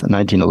 11th,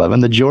 1911,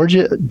 the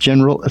Georgia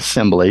General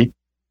Assembly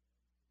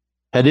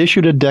had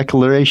issued a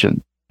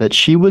declaration that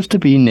she was to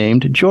be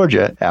named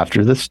Georgia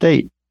after the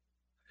state.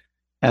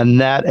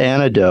 And that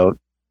anecdote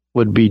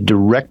would be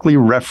directly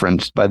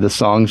referenced by the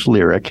song's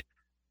lyric,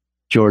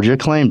 Georgia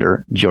claimed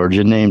her,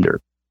 Georgia named her.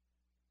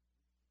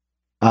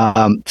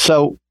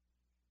 So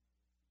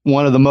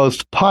one of the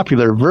most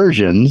popular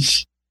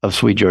versions of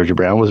Sweet Georgia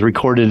Brown was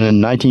recorded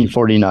in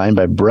 1949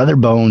 by Brother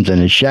Bones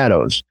and his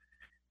Shadows.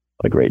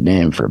 What a great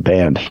name for a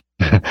band.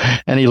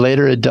 And he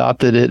later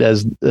adopted it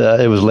as,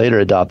 it was later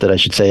adopted, I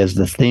should say, as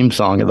the theme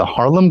song of the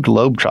Harlem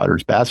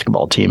Globetrotters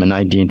basketball team in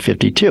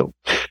 1952.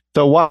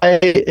 So why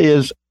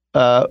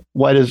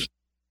does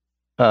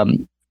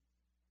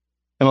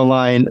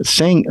Emmaline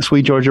sing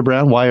Sweet Georgia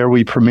Brown? Why are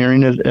we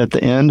premiering it at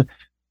the end?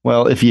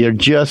 Well, if you're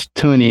just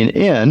tuning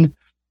in,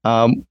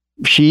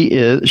 she's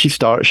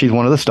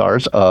one of the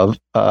stars of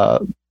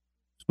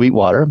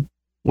Sweetwater,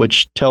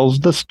 which tells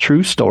the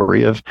true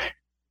story of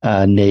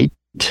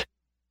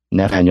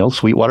Nathaniel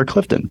Sweetwater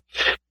Clifton.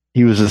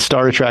 He was the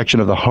star attraction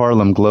of the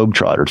Harlem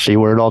Globetrotters. See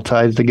where it all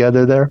ties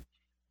together there?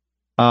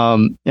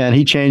 And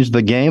he changed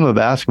the game of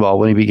basketball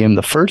when he became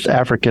the first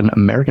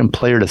African-American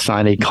player to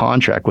sign a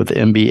contract with the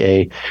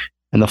NBA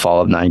in the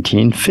fall of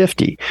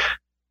 1950.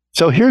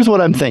 So here's what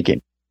I'm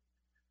thinking.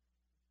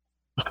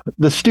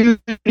 The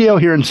studio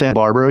here in Santa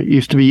Barbara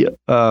used to be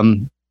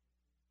owned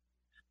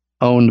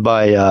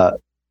by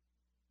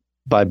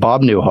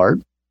Bob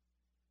Newhart,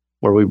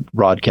 where we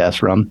broadcast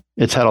from.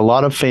 It's had a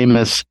lot of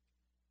famous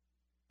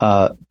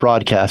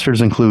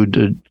broadcasters,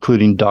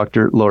 including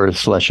Dr. Laura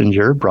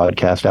Schlesinger,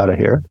 broadcast out of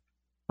here,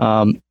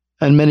 and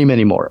many,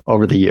 many more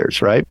over the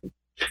years, right?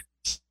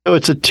 So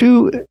it's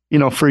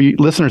for you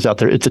listeners out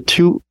there, it's a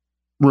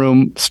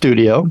 2-room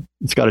studio.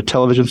 It's got a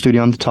television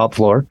studio on the top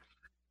floor.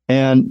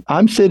 And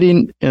I'm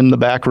sitting in the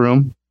back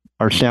room.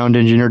 Our sound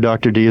engineer,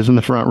 Dr. D, is in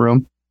the front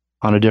room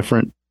on a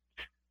different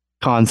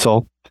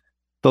console.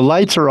 The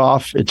lights are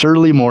off. It's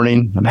early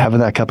morning. I'm having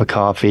that cup of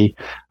coffee.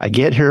 I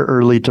get here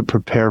early to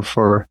prepare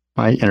for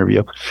my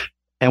interview.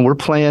 And we're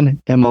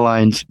playing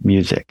Emmaline's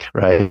music,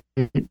 right?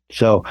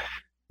 So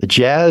the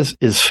jazz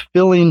is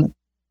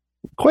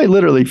quite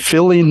literally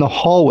filling the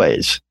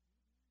hallways,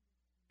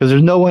 because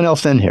there's no one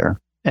else in here.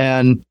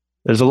 And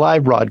there's a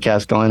live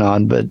broadcast going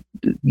on, but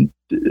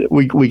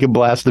we could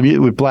blast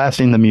we're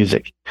blasting the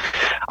music.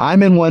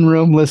 I'm in one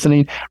room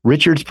listening.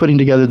 Richard's putting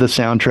together the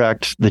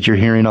soundtracks that you're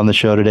hearing on the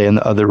show today in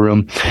the other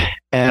room.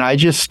 And I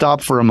just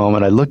stop for a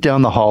moment. I look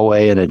down the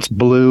hallway and it's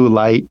blue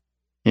light,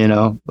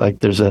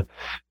 like it's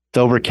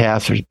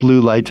overcast. There's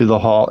blue light through the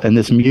hall, and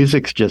this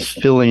music's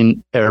just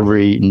filling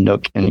every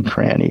nook and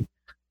cranny.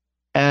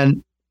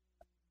 And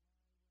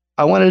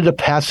I wanted to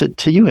pass it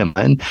to you, Emma,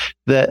 and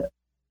that,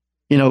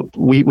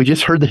 we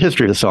just heard the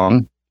history of the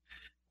song.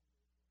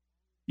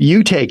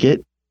 You take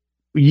it,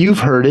 you've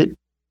heard it,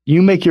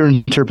 you make your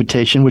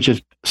interpretation, which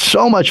is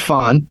so much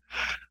fun.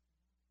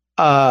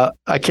 I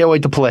can't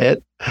wait to play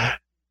it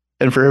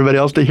and for everybody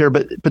else to hear.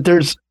 But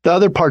there's the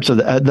other parts of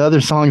the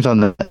other songs on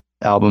the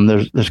album.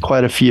 There's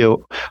quite a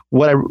few.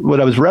 What I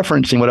was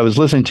referencing, what I was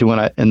listening to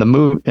in the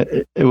movie,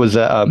 it was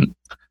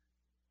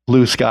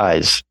Blue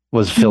Skies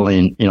was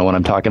filling. When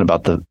I'm talking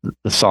about the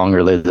song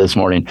earlier this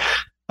morning,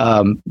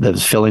 that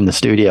was filling the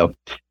studio.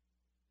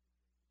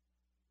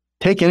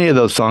 Take any of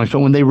those songs,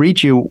 but when they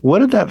reach you,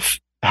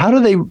 how do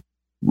they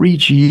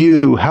reach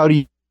you? How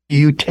do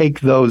you take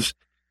those?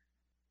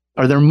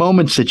 Are there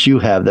moments that you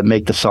have that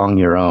make the song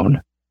your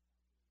own?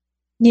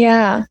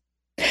 Yeah,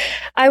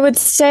 I would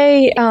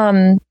say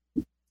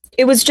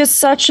it was just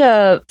such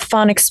a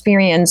fun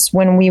experience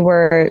when we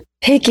were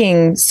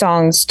picking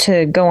songs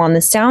to go on the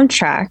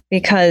soundtrack,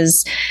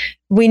 because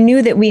we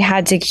knew that we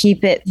had to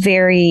keep it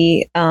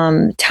very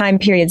time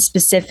period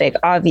specific,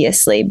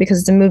 obviously,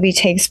 because the movie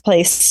takes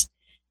place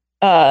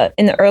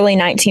in the early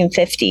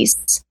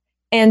 1950s.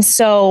 And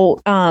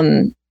so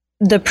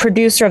the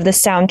producer of the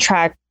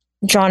soundtrack,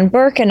 John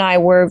Burke, and I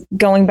were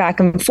going back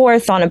and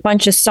forth on a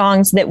bunch of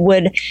songs that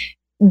would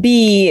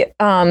be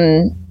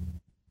kind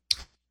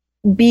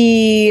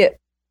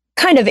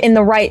of in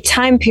the right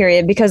time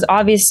period, because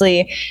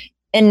obviously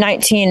in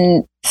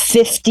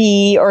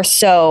 1950 or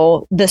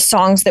so, the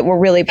songs that were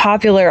really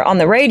popular on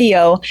the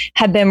radio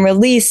had been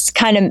released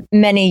kind of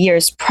many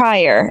years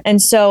prior.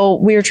 And so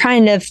we were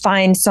trying to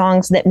find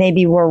songs that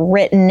maybe were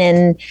written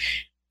in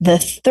the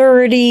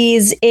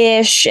 30s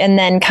ish, and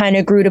then kind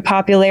of grew to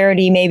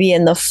popularity maybe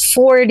in the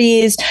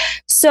 40s.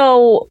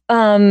 So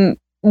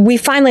we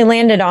finally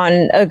landed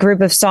on a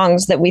group of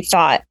songs that we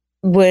thought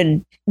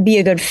would be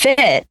a good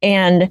fit.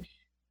 And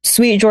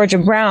Sweet Georgia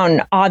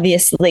Brown,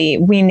 obviously,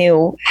 we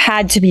knew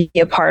had to be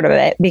a part of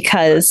it,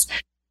 because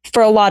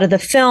for a lot of the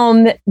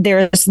film,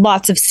 there's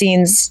lots of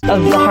scenes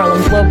of the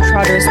Harlem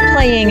Globetrotters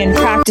playing and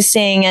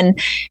practicing.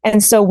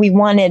 And so we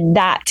wanted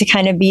that to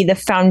kind of be the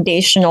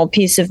foundational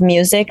piece of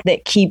music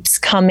that keeps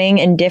coming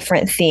in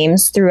different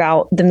themes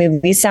throughout the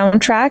movie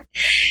soundtrack.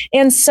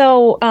 And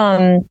so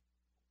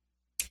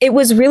it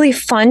was really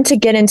fun to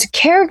get into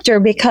character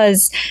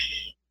because,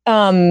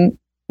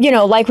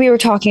 like we were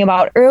talking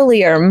about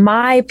earlier,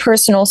 my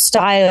personal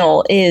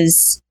style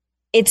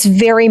it's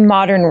very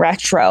modern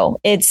retro.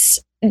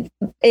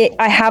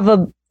 I have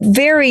a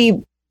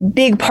very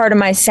big part of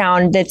my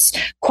sound that's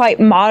quite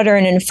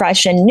modern and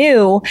fresh and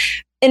new,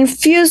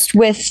 infused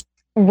with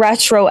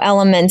retro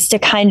elements to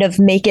kind of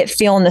make it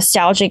feel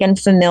nostalgic and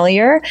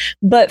familiar.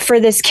 But for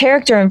this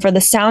character and for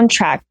the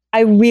soundtrack,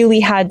 I really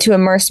had to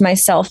immerse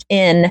myself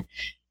in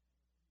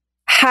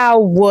how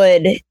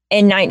would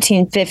a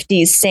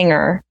 1950s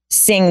singer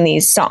sing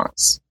these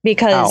songs,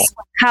 because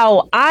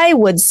how I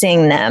would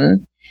sing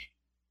them,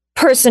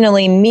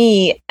 personally,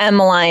 me,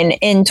 Emmaline,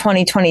 in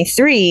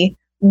 2023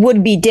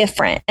 would be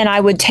different, and I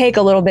would take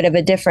a little bit of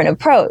a different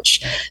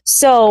approach.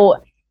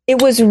 So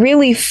it was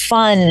really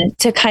fun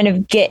to kind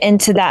of get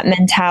into that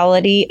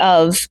mentality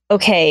of,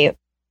 okay,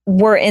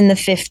 we're in the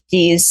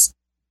 50s.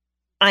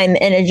 I'm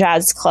in a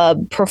jazz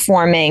club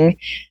performing.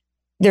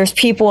 There's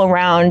people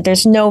around.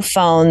 There's no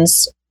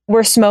phones.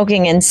 We're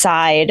smoking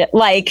inside.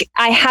 Like,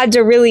 I had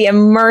to really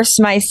immerse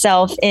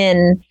myself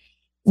in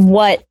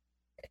what,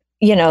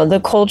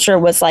 the culture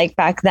was like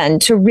back then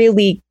to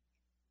really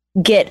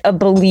get a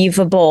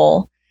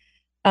believable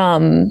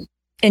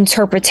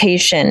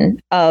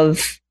interpretation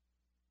of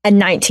a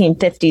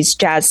 1950s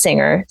jazz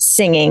singer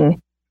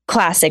singing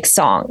classic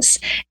songs.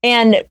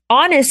 And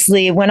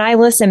honestly, when I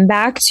listen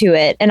back to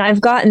it, and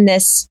I've gotten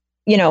this,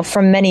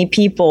 from many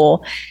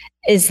people,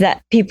 is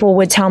that people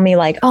would tell me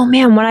like, oh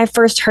man, when I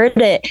first heard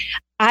it,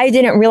 I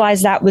didn't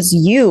realize that was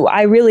you.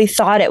 I really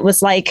thought it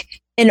was like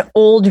an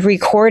old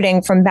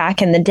recording from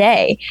back in the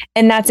day.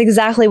 And that's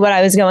exactly what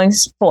I was going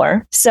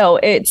for. So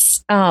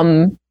it's,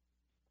 that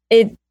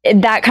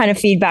kind of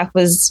feedback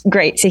was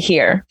great to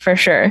hear, for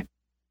sure.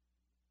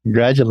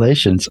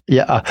 Congratulations.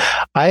 Yeah,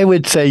 I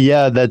would say,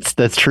 yeah,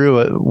 that's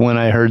true. When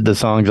I heard the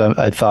songs,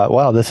 I thought,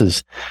 wow,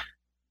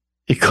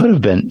 it could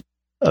have been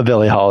a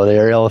Billie Holiday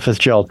or Ella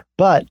Fitzgerald,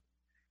 but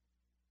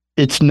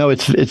it's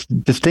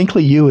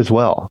distinctly you as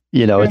well.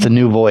 It's a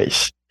new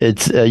voice.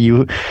 It's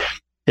you.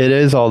 It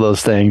is all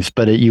those things,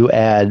 but you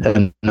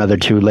add another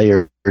 2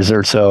 layers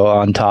or so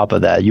on top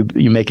of that.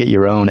 You make it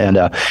your own, and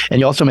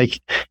you also make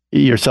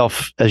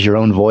yourself as your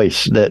own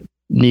voice that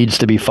needs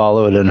to be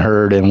followed and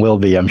heard, and will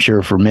be, I'm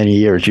sure, for many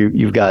years.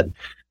 You've got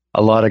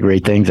a lot of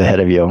great things ahead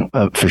of you,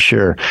 for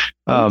sure.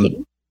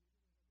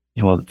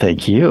 Well,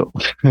 thank you.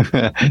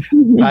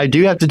 I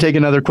do have to take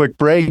another quick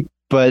break.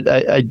 But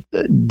I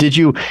did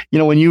you,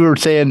 when you were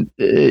saying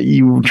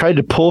you tried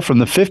to pull from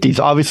the 50s,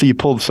 obviously you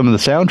pulled some of the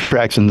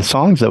soundtracks and the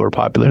songs that were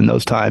popular in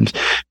those times,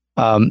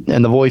 and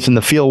the voice and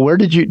the feel.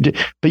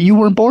 But you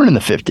weren't born in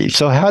the 50s.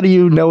 So how do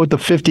you know what the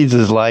 50s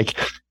is like?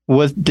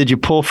 Did you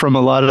pull from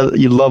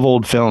you love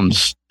old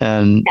films,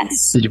 and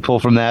yes. Did you pull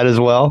from that as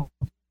well?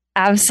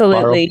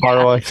 Absolutely.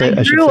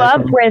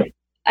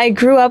 I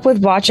grew up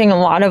with watching a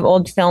lot of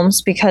old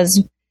films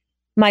because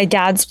my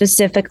dad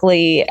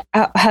specifically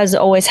has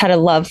always had a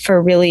love for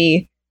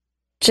really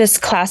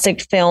just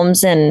classic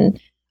films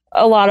and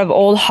a lot of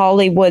old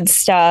Hollywood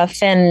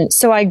stuff. And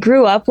so I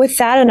grew up with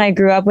that, and I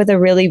grew up with a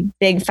really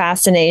big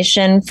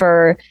fascination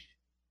for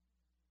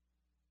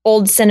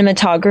old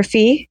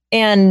cinematography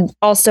and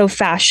also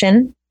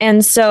fashion.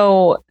 And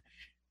so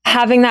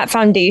having that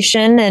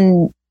foundation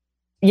and,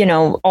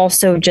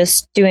 also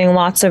just doing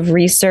lots of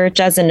research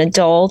as an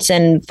adult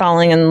and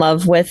falling in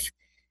love with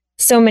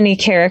so many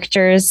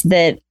characters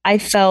that I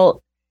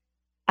felt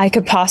I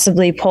could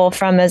possibly pull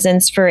from as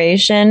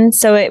inspiration.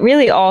 So it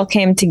really all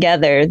came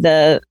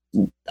together.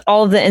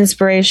 All of the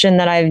inspiration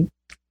that I've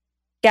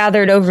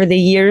gathered over the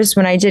years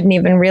when I didn't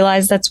even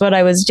realize that's what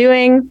I was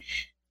doing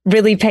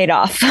really paid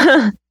off.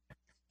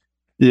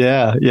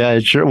 Yeah,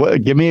 sure. Well,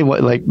 give me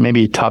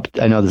maybe top.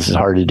 I know this is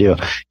hard to do.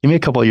 Give me a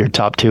couple of your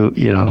top 2,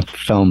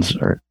 films,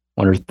 or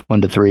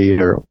 1 to 3,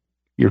 or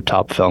your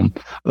top film,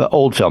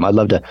 old film. I'd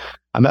love to.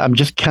 I'm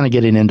just kind of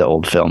getting into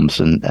old films,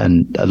 and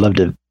I'd love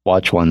to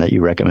watch one that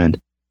you recommend.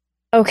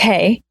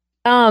 Okay.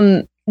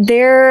 This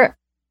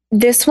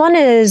one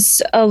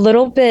is a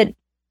little bit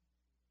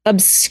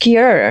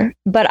obscure,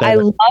 but I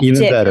loved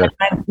it.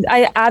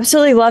 I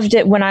absolutely loved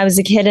it when I was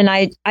a kid, and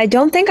I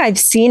don't think I've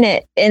seen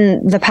it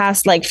in the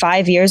past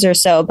 5 years or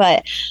so,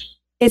 but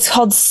it's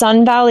called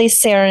Sun Valley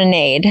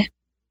Serenade.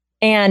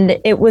 And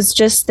it was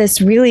just this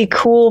really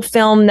cool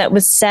film that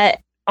was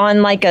set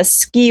on a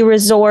ski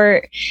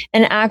resort.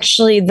 And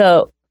actually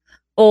the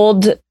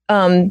old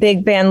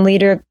big band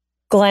leader,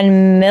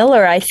 Glenn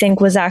Miller, I think,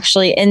 was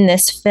actually in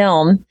this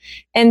film.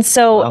 And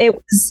so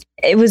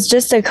it was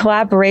just a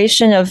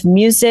collaboration of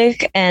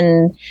music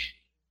and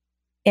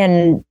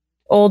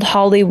old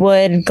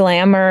Hollywood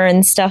glamour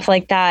and stuff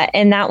like that.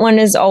 And that one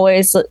is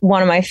always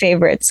one of my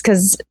favorites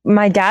because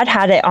my dad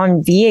had it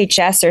on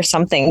VHS or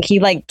something. He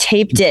like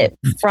taped it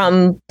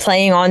from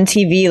playing on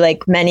TV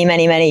like many,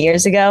 many, many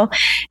years ago.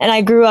 And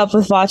I grew up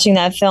with watching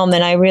that film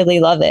and I really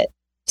love it.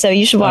 So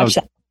you should watch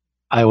that.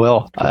 I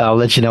will. I'll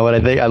let you know what I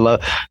think.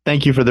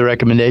 Thank you for the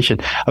recommendation.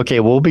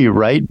 Okay, we'll be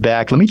right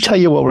back. Let me tell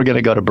you what we're going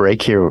to go to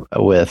break here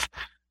with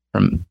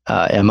from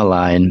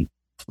Emmaline.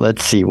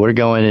 Let's see. We're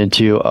going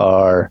into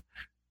our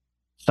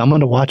Someone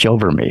to Watch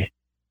Over Me.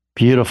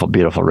 Beautiful,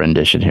 beautiful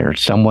rendition here.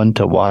 Someone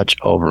to Watch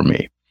Over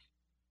Me.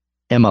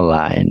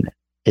 Emmaline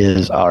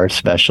is our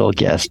special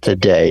guest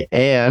today.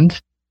 And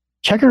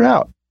check her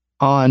out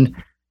on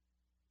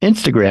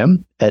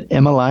Instagram at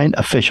Emmaline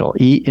Official,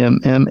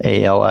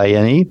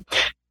 EMMALINE,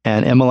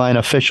 and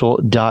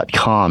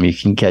EmmalineOfficial.com. You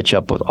can catch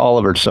up with all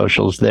of her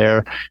socials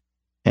there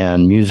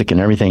and music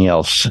and everything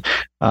else.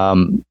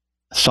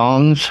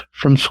 Songs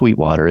from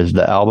Sweetwater is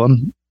the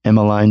album,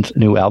 Emmaline's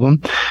new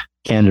album.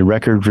 CANDID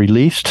Records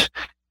Released,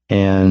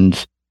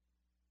 and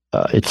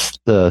it's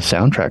the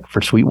soundtrack for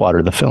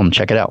Sweetwater, the film.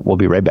 Check it out. We'll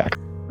be right back.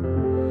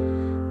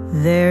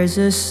 There's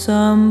a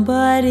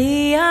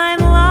somebody I'm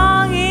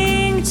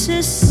longing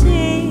to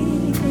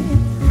see.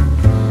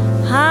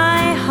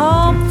 I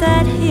hope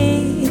that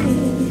he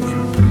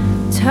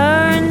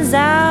turns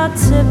out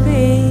to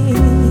be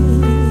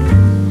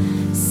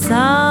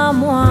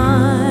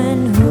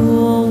someone who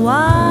will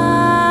watch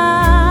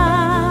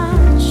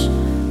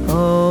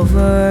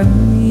over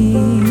me.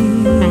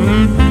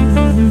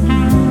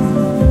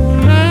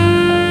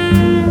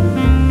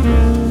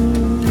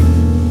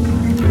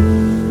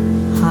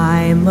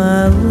 I'm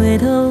a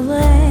little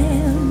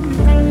lamb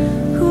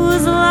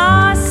who's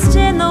lost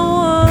in the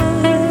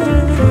wood.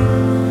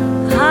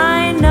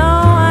 I know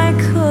I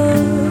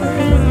could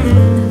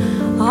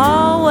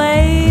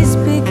always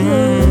be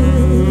good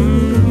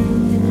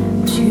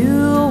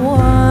to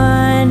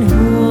one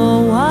who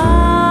will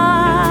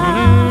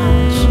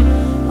watch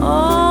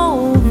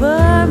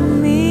over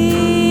me.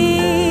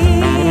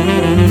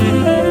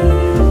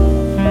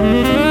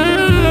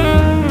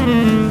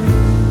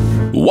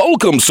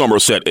 Welcome,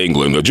 Somerset,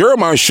 England. The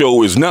Jeremiah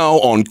Show is now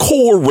on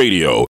Core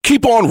Radio.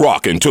 Keep on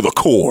rocking to the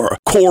core.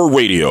 Core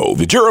Radio.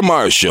 The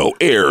Jeremiah Show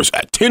airs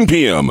at 10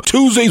 p.m.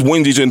 Tuesdays,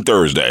 Wednesdays, and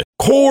Thursday.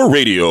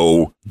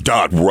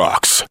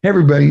 CoreRadio.rocks. Hey,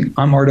 everybody.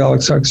 I'm Art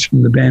Alex Hux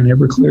from the band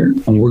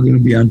Everclear, and we're going to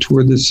be on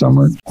tour this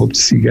summer. Hope to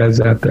see you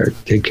guys out there.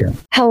 Take care.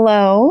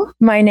 Hello,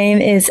 my name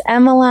is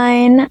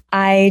Emmaline.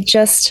 I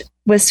just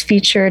was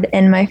featured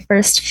in my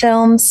first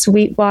film,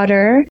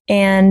 Sweetwater,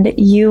 and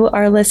you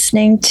are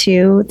listening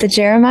to The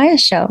Jeremiah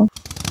Show.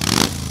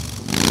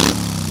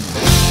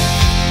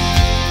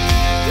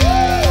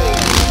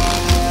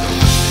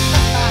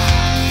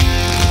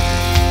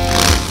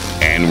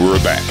 And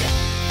we're back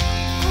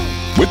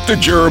with The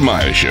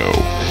Jeremiah Show.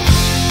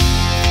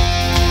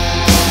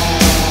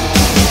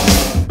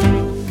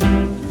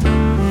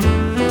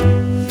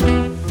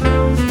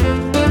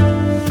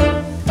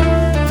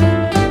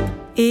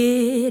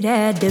 It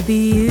had to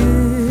be you.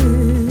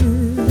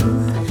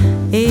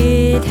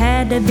 It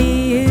had to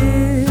be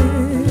you.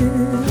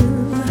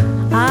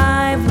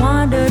 I've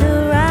wandered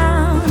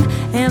around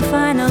and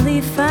finally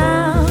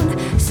found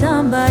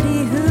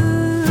somebody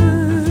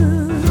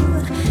who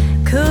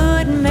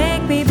could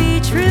make me be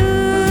true,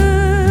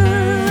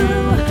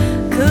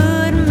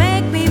 could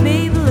make me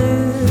be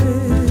blue,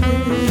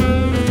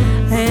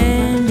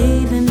 and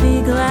even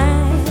be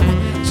glad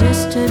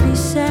just to be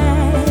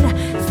sad,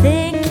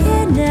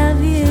 thinking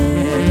of you.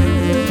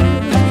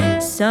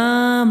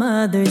 Some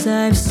others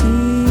I've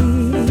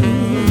seen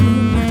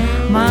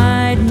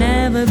might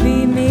never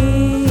be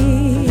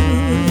mean,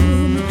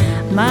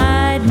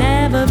 might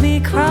never be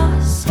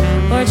cross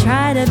or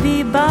try to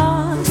be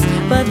boss,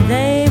 but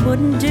they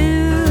wouldn't do.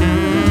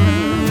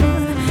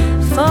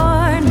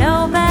 For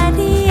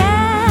nobody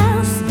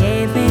else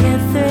gave me a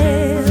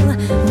thrill.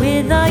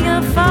 With all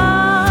your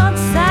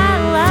faults, I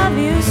love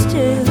you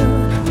still.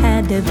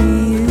 Had to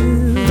be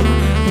you,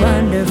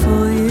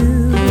 wonderful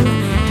you,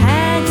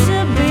 had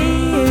to be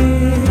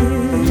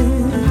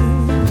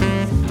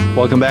you.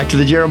 Welcome back to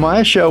the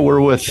Jeremiah Show.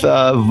 We're with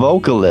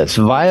vocalist,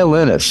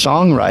 violinist,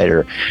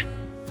 songwriter,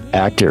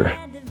 actor.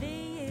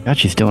 God,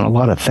 she's doing a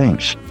lot of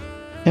things.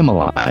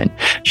 Emmaline.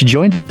 She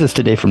joins us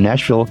today from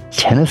Nashville,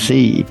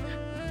 Tennessee.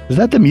 Is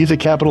that the music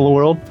capital of the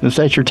world? Is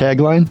that your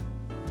tagline?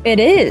 It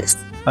is.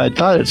 I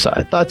thought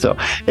so.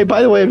 Hey,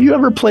 by the way, have you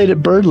ever played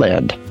at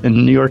Birdland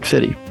in New York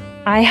City?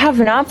 I have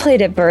not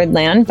played at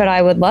Birdland, but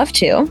I would love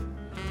to.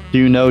 Do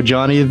you know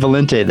Johnny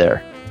Valente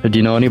there? Do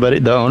you know anybody,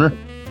 the owner?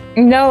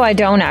 No, I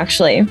don't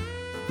actually.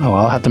 Oh,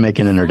 I'll have to make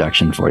an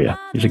introduction for you.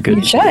 He's a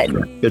good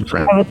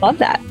friend. I would love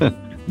that.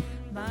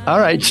 All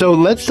right, so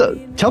let's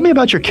tell me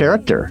about your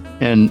character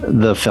in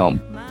the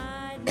film.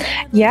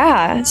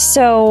 Yeah,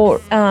 so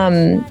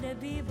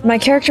my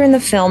character in the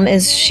film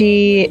is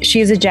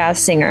she's a jazz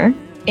singer,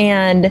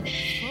 And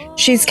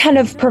she's kind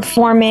of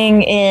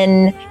performing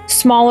in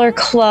smaller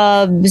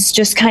clubs,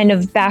 just kind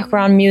of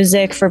background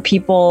music for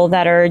people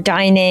that are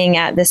dining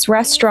at this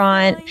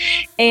restaurant.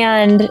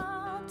 And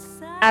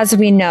as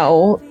we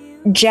know,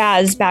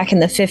 jazz back in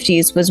the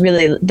 50s was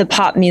really the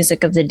pop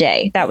music of the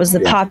day. That was the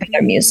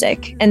popular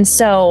music. And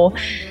so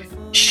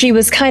she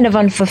was kind of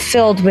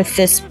unfulfilled with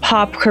this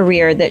pop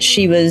career that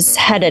she was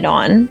headed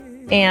on.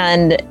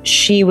 And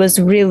she was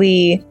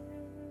really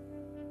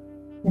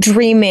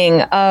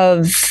dreaming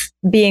of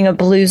being a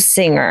blues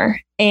singer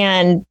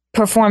and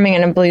performing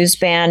in a blues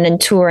band and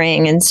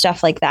touring and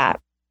stuff like that.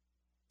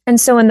 And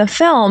so in the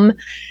film,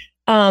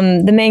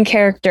 the main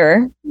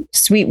character,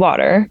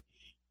 Sweetwater,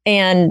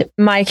 and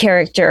my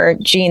character,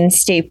 Jeanne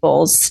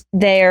Staples,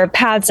 their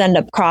paths end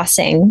up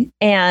crossing.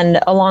 And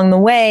along the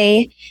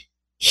way,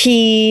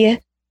 he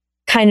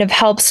kind of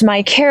helps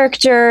my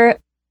character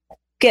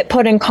get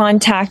put in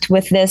contact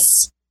with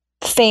this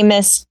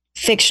famous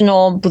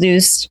fictional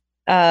blues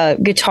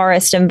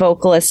guitarist and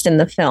vocalist in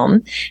the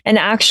film. And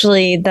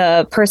actually,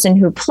 the person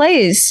who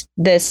plays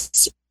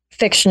this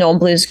fictional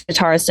blues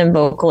guitarist and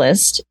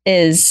vocalist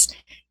is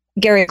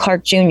Gary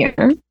Clark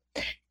Jr.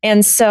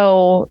 And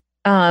so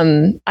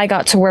I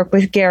got to work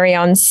with Gary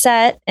on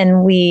set,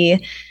 and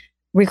we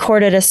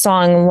recorded a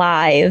song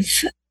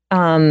live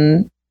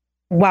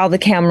while the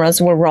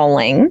cameras were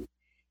rolling.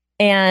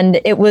 And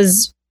it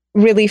was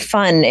really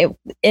fun.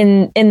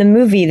 In the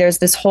movie, there's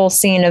this whole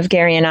scene of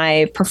Gary and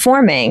I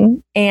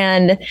performing,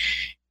 and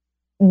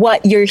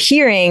what you're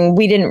hearing,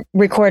 we didn't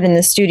record in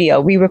the studio.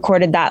 We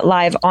recorded that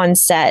live on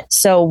set.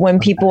 So when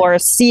people are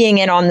seeing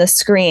it on the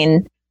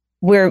screen,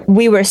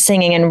 we were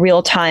singing in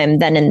real time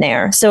then and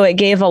there. So it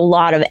gave a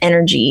lot of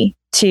energy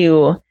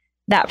to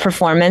that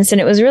performance, and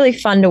it was really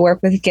fun to work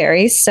with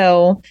Gary.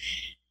 So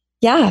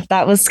yeah,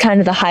 that was kind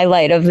of the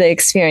highlight of the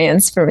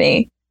experience for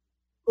me.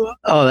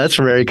 Oh, that's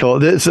very cool.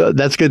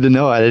 That's good to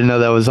know. I didn't know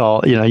that was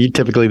all, you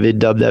typically they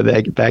dub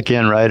that back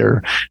in, right?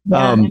 Or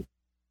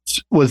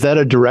was that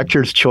a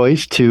director's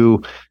choice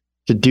to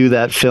do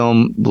that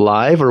film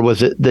live, or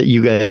was it that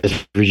you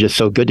guys were just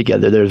so good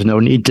together there's no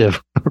need to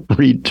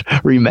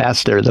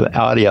remaster the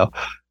audio?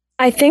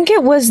 I think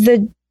that was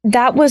the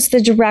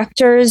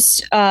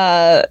director's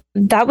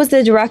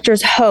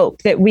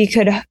hope, that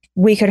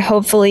we could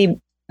hopefully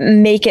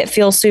make it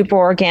feel super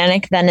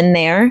organic then and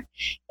there,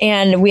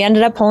 and we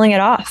ended up pulling it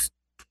off.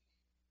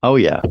 Oh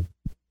yeah,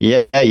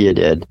 you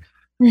did.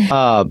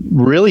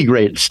 Really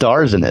great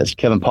stars in this: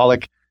 Kevin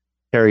Pollak,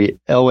 Harry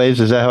Elways,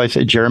 is that how I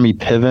say? Jeremy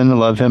Piven,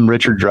 love him.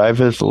 Richard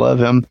Dreyfuss, love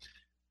him.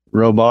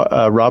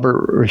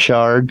 Robert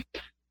Richard,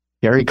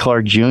 Gary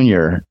Clark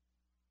Jr.,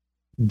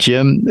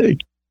 Jim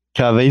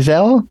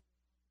Caviezel.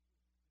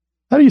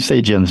 How do you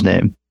say Jim's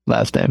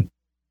last name?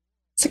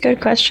 That's a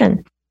good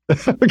question.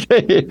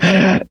 Okay.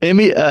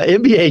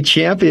 NBA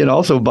champion,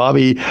 also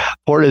Bobby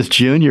Portis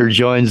Jr.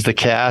 joins the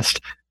cast.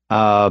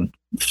 So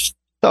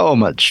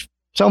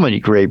many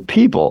great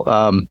people.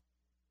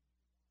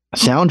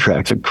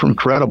 Soundtracks are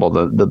incredible.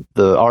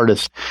 The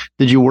artists.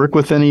 Did you work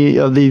with any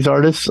of these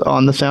artists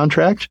on the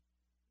soundtrack?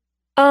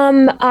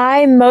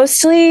 I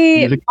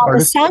mostly on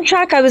the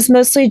soundtrack. I was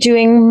mostly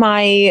doing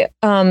my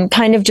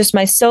kind of just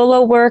my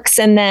solo works,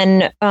 and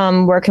then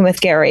working with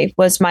Gary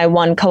was my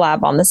one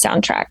collab on the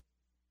soundtrack.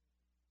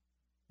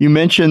 You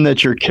mentioned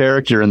that your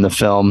character in the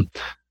film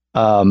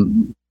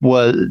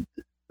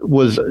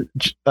was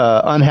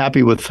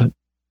unhappy with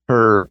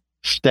her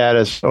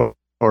status or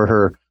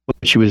her what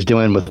she was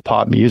doing with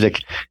pop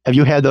music. Have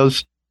you had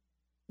those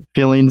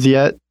feelings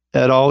yet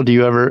at all?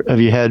 Have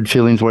you had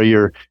feelings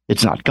where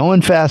it's not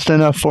going fast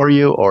enough for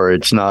you, or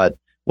it's not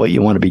what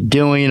you want to be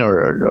doing,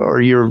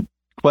 or you're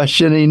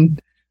questioning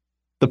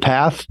the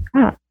path?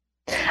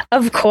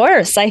 Of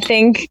course. I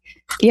think,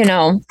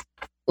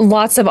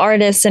 lots of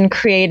artists and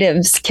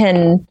creatives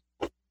can,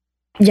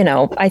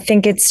 I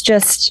think it's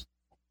just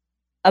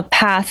a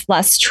path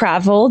less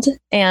traveled.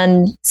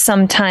 And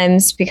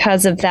sometimes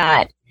because of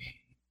that,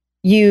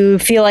 you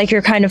feel like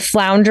you're kind of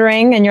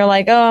floundering, and you're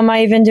like, oh, am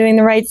I even doing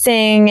the right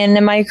thing? And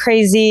am I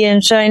crazy?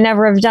 And should I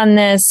never have done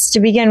this to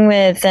begin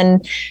with?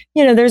 And,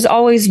 there's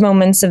always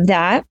moments of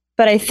that.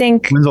 But I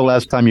think... When's the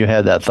last time you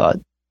had that thought?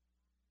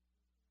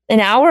 An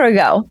hour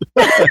ago.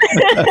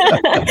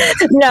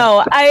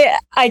 No,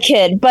 I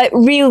kid. But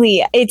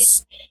really,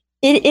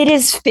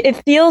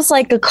 it feels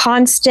like a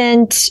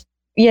constant,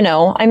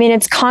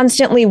 it's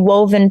constantly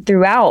woven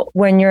throughout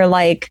when you're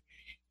like,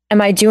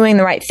 am I doing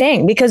the right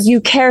thing? Because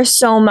you care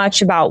so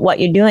much about what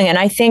you're doing. And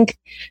I think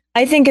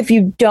if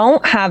you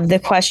don't have the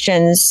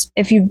questions,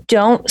 if you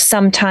don't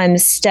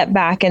sometimes step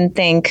back and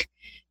think,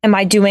 am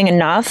I doing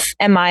enough?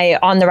 Am I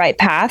on the right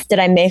path? Did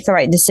I make the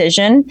right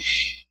decision?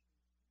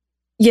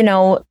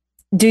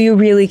 Do you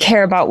really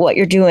care about what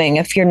you're doing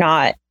if you're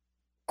not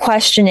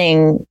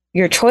questioning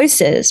your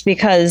choices?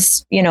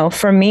 Because,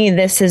 for me,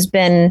 this has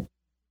been,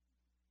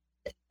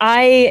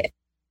 I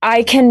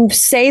can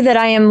say that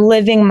I am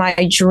living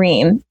my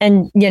dream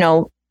and,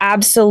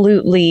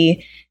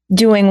 absolutely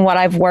doing what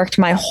I've worked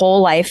my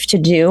whole life to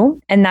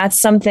do. And that's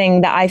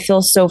something that I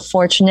feel so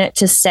fortunate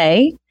to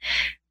say.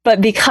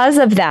 But because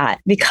of that,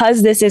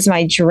 because this is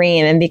my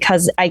dream and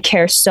because I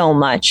care so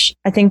much,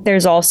 I think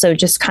there's also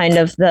just kind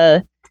of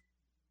the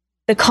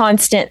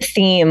constant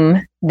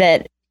theme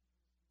that,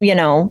 you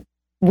know,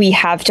 we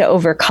have to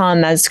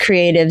overcome as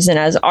creatives and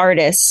as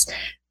artists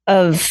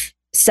of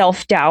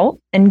self-doubt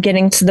and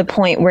getting to the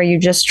point where you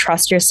just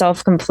trust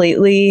yourself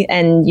completely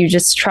and you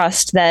just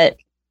trust that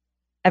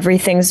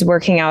everything's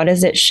working out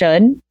as it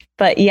should.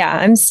 But yeah,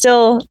 I'm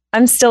still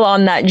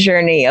on that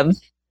journey of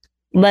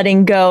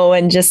letting go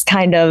and just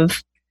kind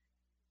of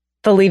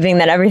believing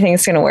that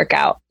everything's going to work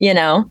out, you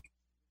know?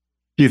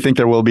 Do you think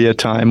there will be a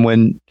time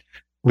when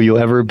will you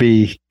ever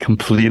be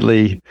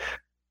completely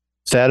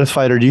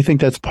satisfied, or do you think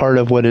that's part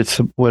of what it's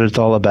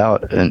all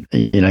about? And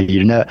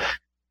you know,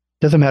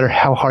 doesn't matter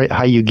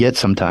how you get,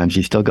 sometimes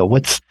you still go,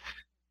 what's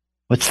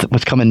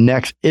coming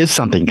next? Is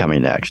something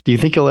coming next? Do you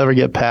think you'll ever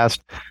get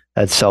past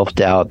that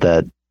self-doubt,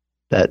 that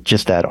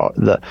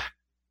the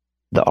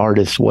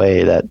artist's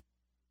way,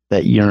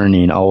 that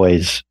yearning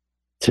always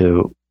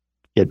to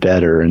get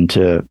better and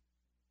to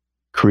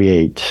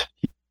create?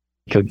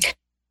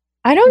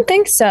 I don't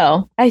think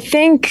so. I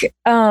think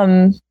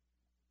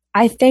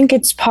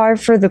it's par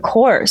for the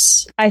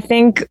course. I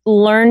think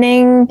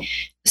learning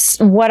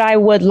what I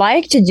would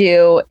like to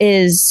do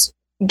is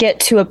get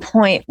to a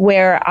point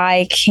where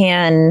I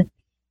can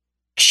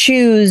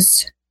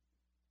choose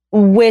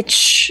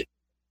which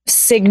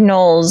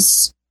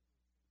signals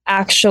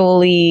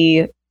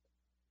actually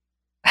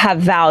have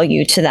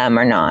value to them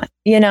or not.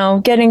 You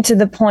know, getting to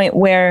the point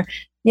where,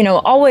 you know,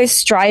 always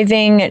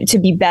striving to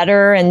be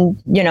better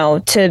and, you know,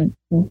 to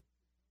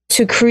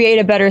create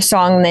a better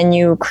song than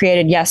you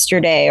created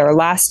yesterday or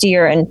last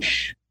year, and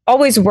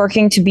always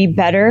working to be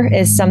better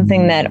is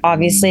something that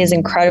obviously is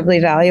incredibly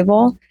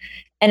valuable.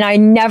 And I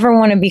never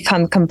want to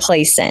become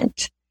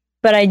complacent,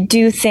 but I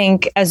do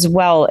think as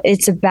well,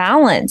 it's a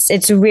balance.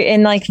 It's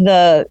and like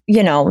the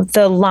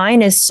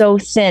line is so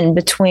thin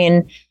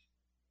between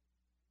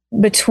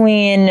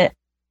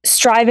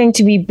striving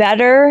to be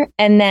better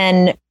and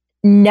then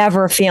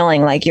never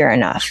feeling like you're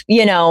enough.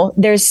 You know,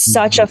 there's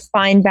such a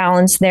fine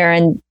balance there,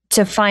 and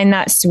to find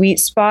that sweet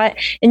spot,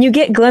 and you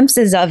get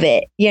glimpses of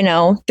it, you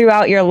know,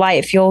 throughout your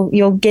life.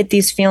 You'll get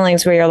these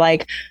feelings where you're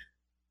like,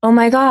 oh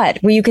my God,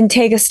 where you can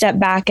take a step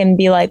back and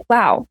be like,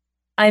 wow,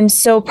 I'm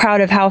so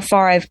proud of how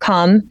far I've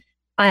come.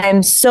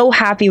 I'm so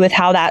happy with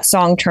how that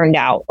song turned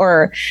out,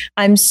 or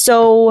I'm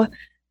so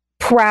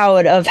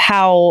proud of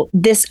how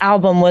this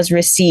album was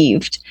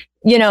received.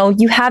 You know,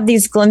 you have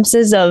these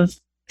glimpses of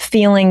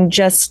feeling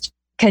just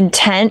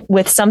content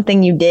with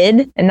something you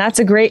did, and that's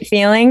a great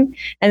feeling.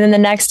 And then the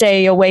next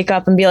day you'll wake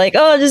up and be like,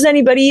 oh, does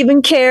anybody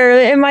even care?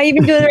 Am I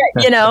even doing it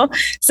right? You know?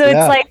 So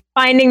It's like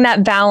finding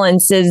that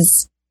balance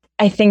is,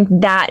 I think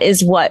that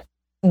is what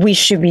we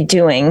should be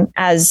doing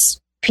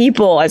as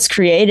people, as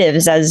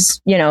creatives,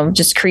 as, you know,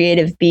 just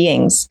creative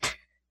beings.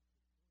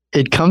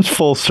 It comes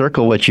full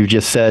circle what you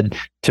just said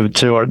to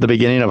the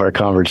beginning of our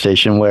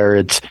conversation, where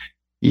it's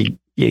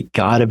you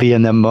got to be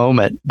in the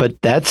moment, but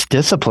that's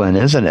discipline,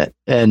 isn't it?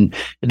 And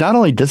not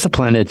only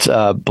discipline, it's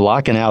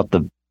blocking out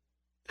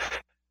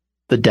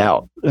the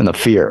doubt and the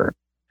fear.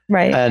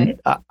 Right. And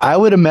I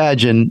would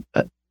imagine,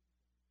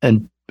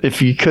 and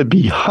if you could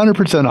be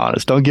 100%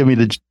 honest, don't give me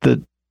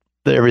the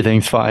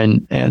everything's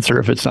fine answer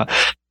if it's not.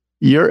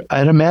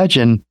 I'd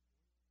imagine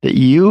that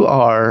you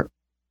are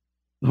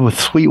with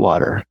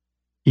Sweetwater.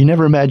 You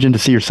never imagined to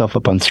see yourself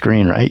up on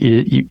screen, right?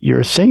 You're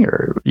a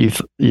singer. You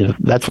know,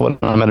 that's what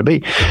I'm going to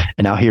be.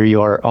 And now here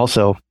you are,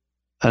 also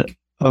a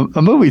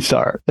movie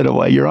star in a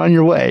way. You're on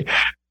your way.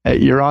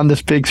 You're on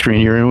this big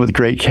screen. You're in with a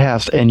great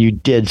cast, and you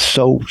did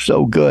so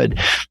good.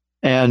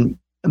 And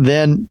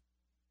then,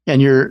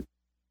 you've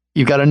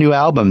got a new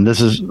album. This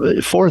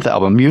is fourth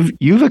album.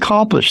 You've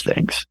accomplished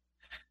things.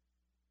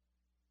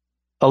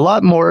 A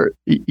lot more.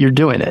 You're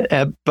doing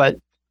it, but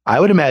I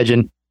would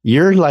imagine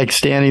you're like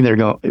standing there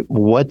going,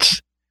 what's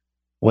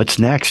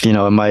next? You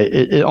know,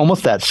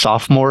 almost that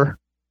sophomore,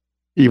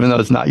 even though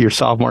it's not your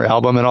sophomore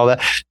album and all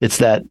that, it's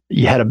that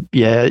you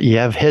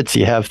have hits,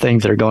 you have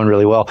things that are going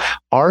really well.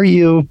 Are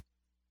you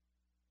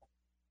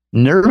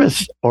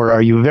nervous, or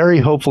are you very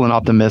hopeful and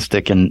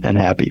optimistic and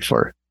happy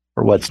for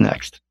what's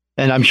next?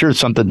 And I'm sure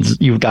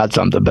you've got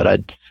something, but I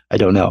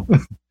don't know.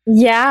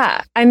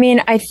 Yeah. I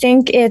mean, I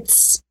think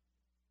it's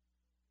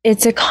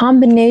a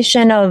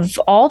combination of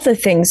all the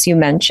things you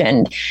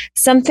mentioned.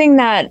 Something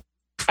that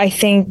I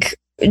think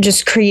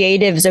just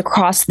creatives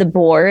across the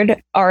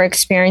board are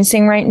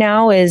experiencing right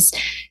now is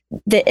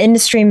the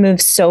industry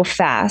moves so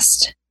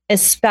fast,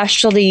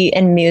 especially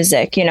in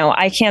music. You know,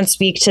 I can't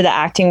speak to the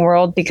acting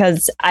world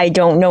because I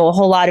don't know a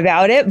whole lot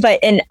about it,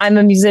 and I'm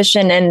a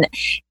musician, and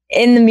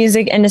in the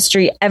music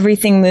industry,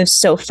 everything moves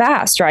so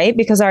fast, right?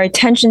 Because our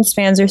attention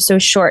spans are so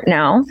short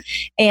now,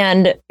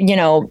 and, you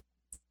know,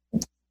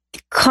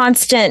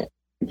 constant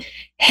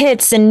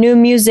hits and new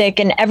music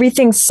and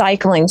everything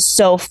cycling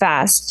so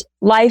fast.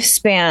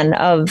 Lifespan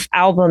of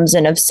albums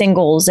and of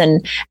singles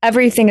and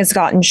everything has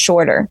gotten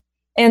shorter.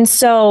 And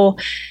so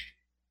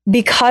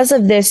because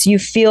of this, you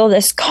feel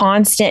this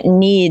constant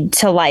need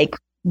to like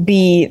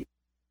be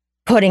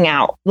putting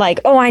out. Like,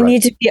 oh, I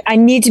need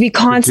to be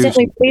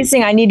constantly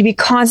releasing. I need to be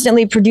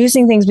constantly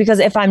producing things, because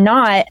if I'm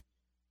not,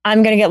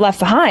 I'm going to get left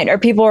behind, or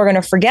people are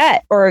going to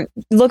forget, or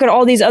look at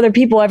all these other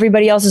people,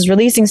 everybody else is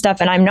releasing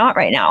stuff and I'm not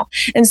right now.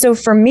 And so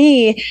for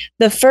me,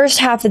 the first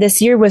half of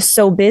this year was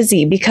so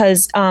busy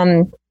because,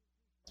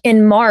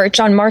 in March,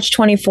 on March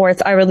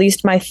 24th, I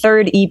released my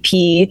third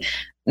EP,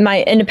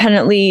 my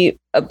independently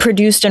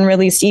produced and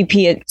released EP.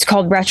 It's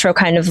called Retro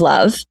Kind of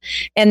Love.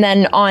 And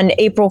then on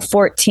April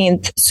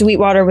 14th,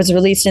 Sweetwater was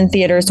released in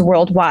theaters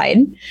worldwide.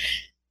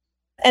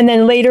 And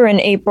then later in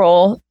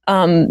April,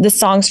 the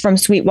Songs from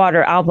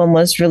Sweetwater album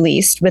was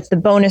released with the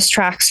bonus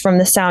tracks from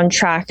the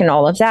soundtrack and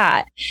all of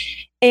that.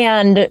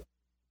 And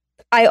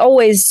I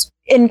always,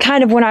 and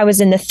kind of when I was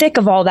in the thick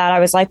of all that, I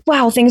was like,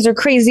 wow, things are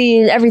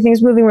crazy.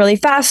 Everything's moving really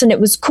fast. And it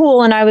was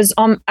cool. And I was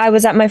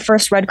at my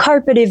first red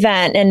carpet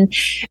event, and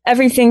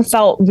everything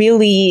felt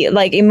really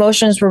like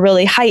emotions were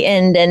really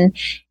heightened, and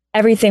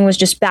everything was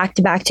just back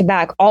to back to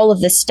back, all of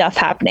this stuff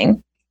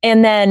happening.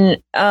 And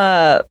then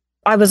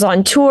I was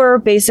on tour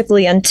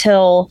basically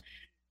until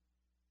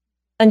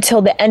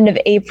the end of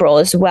April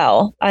as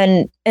well.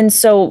 And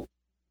so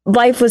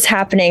life was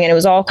happening and it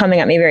was all coming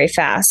at me very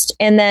fast.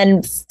 And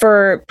then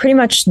for pretty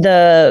much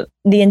the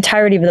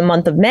entirety of the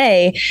month of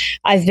May,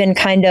 I've been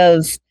kind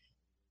of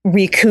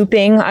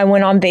recouping. I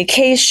went on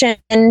vacation.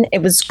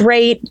 It was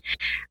great.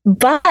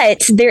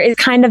 But there is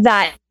kind of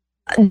that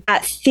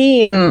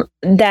theme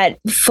that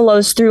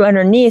flows through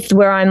underneath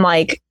where I'm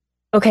like,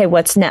 okay,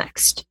 what's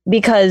next?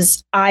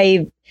 Because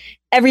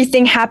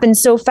everything happened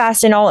so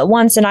fast and all at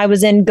once, and I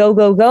was in go,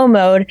 go, go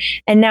mode,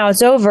 and now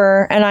it's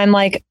over. And I'm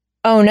like,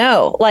 oh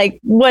no, like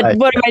what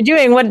am I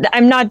doing?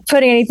 I'm not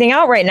putting anything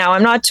out right now.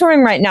 I'm not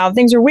touring right now.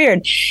 Things are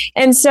weird.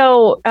 And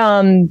so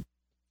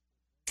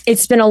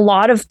it's been a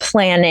lot of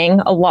planning,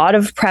 a lot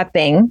of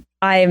prepping.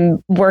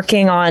 I'm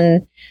working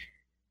on,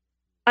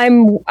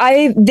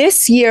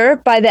 this year,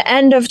 by the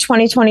end of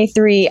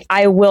 2023,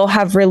 I will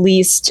have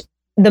released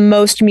the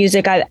most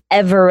music I've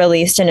ever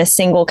released in a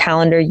single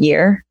calendar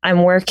year.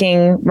 I'm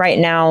working right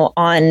now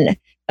on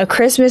a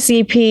Christmas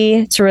EP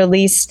to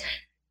release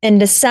in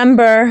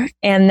December.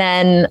 And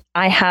then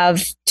I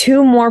have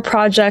 2 more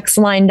projects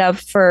lined up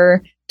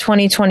for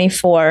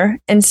 2024.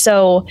 And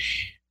so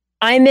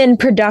I'm in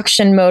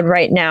production mode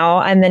right now.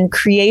 I'm in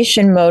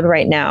creation mode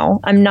right now.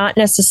 I'm not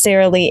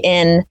necessarily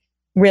in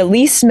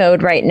release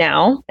mode right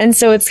now. And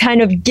so it's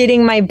kind of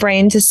getting my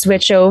brain to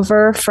switch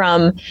over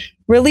from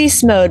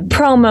release mode,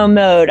 promo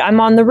mode,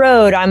 I'm on the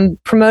road, I'm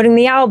promoting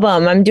the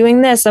album, I'm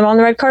doing this, I'm on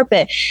the red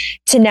carpet,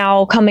 to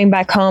now coming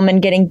back home and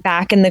getting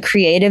back in the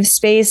creative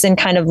space and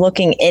kind of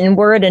looking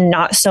inward and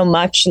not so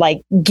much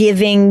like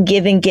giving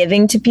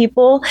to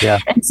people. Yeah.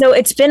 And so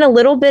it's been a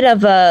little bit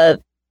of a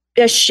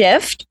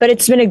shift, but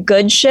it's been a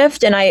good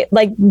shift. And I,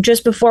 like,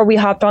 just before we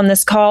hopped on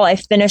this call, I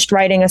finished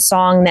writing a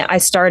song that I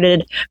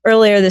started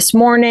earlier this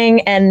morning.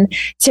 And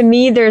to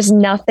me, there's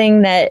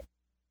nothing that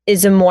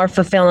is a more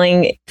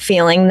fulfilling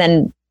feeling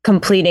than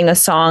completing a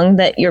song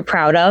that you're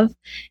proud of.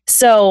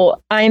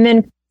 So I'm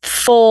in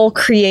full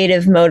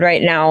creative mode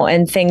right now,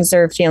 and things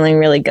are feeling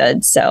really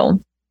good.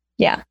 So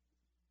yeah.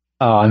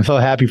 Oh, I'm so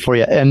happy for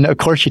you. And of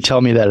course you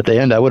tell me that at the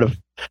end. I would have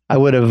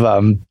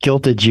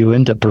guilted you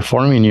into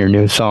performing your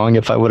new song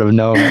if I would have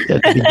known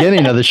at the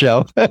beginning of the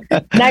show.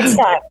 Next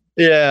time.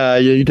 Yeah,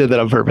 you did that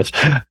on purpose.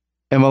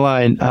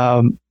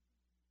 Emmaline,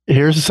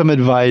 here's some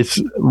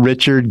advice.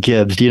 Richard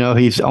Gibbs, do you know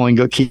he's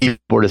Oingo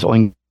keyboardist,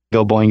 Oingo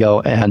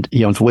Boingo, and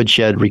he owns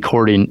Woodshed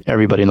Recording.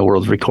 Everybody in the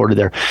world's recorded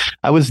there.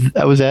 I was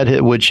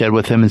at Woodshed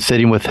with him and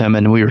sitting with him,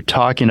 and we were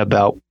talking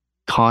about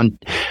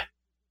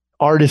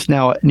artists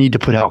now need to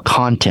put out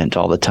content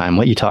all the time.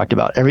 What you talked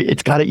about,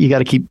 you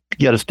got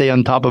to stay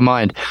on top of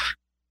mind.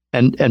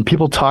 And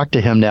people talk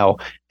to him now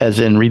as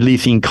in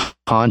releasing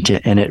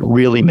content, and it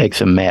really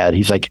makes him mad.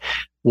 He's like,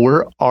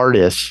 we're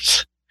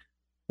artists.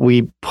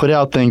 We put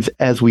out things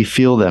as we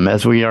feel them,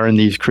 as we are in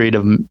these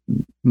creative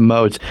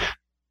modes.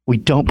 We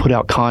don't put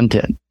out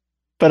content.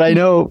 But I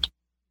know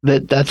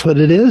that that's what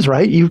it is,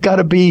 right? You've got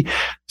to be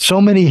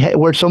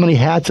wear so many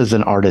hats as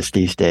an artist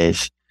these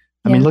days.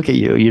 I mean, look at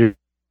you. You're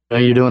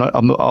doing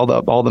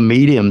all the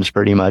mediums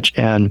pretty much,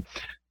 and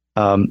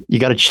you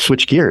got to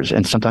switch gears,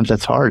 and sometimes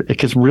that's hard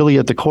because really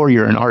at the core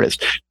you're an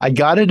artist. I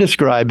got to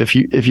describe, if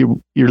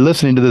you're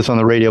listening to this on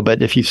the radio,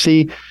 but if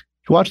you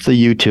watch the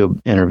YouTube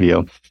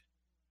interview,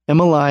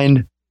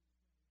 Emmaline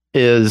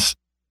is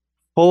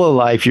full of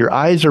life. Your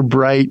eyes are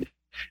bright.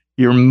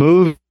 You're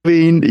moving.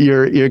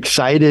 You're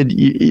excited.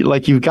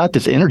 Like you've got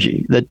this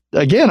energy that,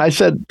 again, I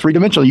said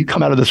 3-dimensional. You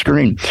come out of the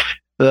screen.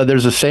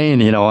 There's a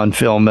saying, on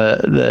film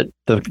that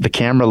the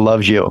camera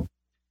loves you.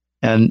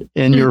 And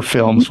in your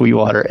film,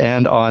 Sweetwater,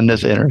 and on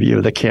this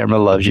interview, the camera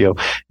loves you.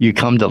 You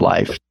come to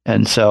life.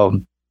 And so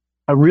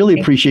I really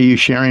appreciate you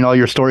sharing all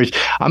your stories.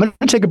 I'm going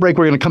to take a break.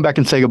 We're going to come back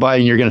and say goodbye,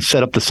 and you're going to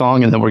set up the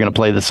song, and then we're going to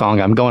play the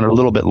song. I'm going a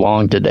little bit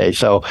long today,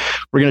 so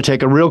we're going to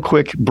take a real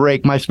quick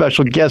break. My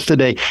special guest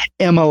today,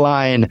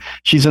 Emmaline.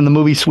 She's in the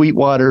movie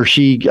Sweetwater.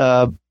 She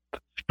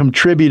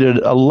contributed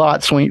a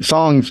lot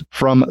songs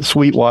from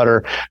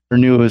Sweetwater, her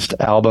newest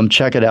album.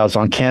 Check it out. It's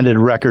on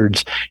CANDID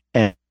Records.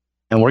 And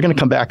we're going to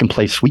come back and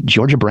play Sweet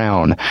Georgia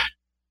Brown.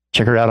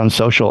 Check her out on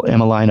social,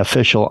 Emmaline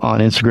Official on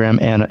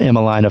Instagram and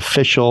Emmaline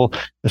Official,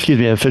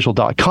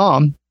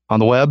 official.com on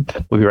the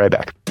web. We'll be right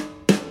back.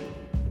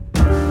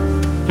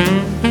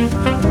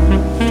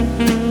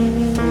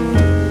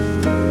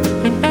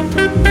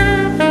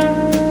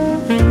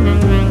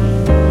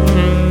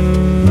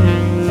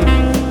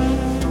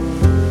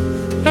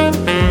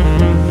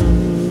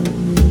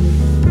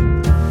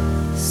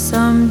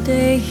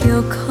 Someday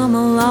he'll come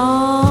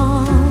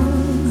along,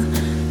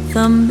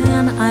 the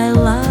man I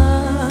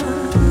love,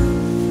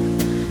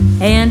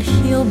 and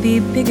he'll be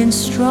big and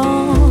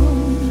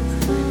strong,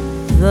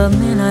 the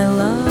man I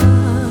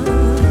love.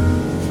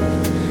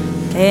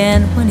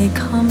 And when he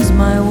comes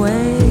my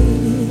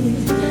way,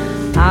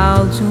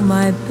 I'll do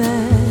my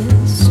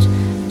best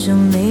to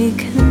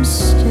make him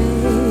stay.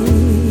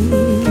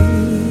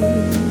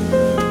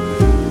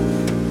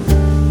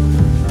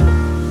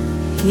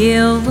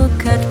 He'll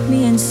look at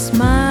me and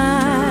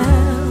smile,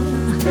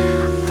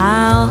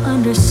 I'll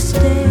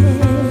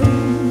understand,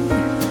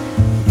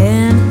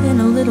 and in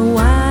a little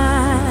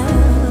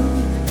while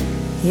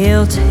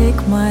he'll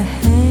take my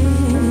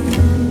hand.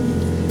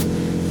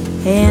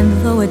 And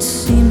though it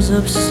seems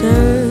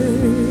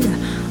absurd,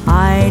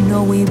 I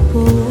know we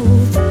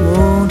both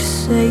won't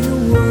say a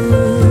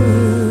word.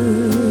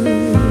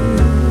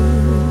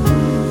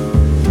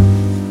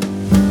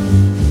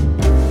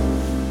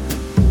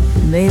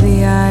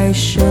 Maybe I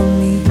shall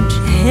meet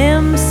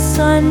him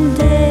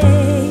Sunday,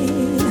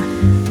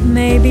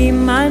 maybe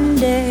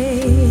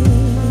Monday,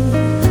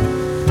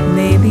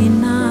 maybe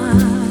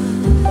not.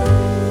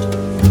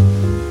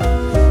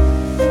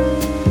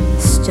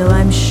 Still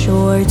I'm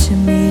sure to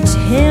meet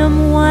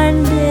him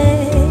one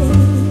day,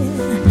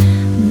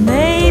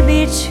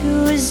 maybe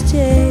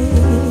Tuesday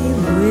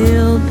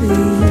will be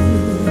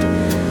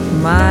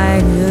my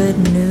good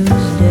news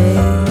day.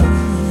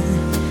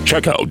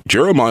 Check out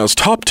Jeremiah's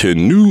top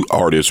 10 new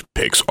artist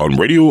picks on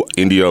Radio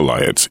India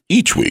Alliance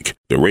each week.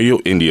 The Radio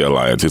India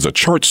Alliance is a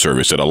chart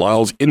service that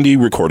allows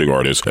indie recording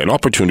artists an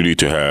opportunity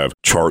to have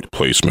chart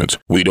placements.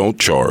 We don't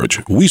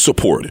charge. We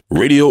support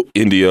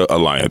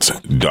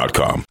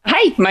RadioIndiaAlliance.com.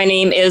 Hi, my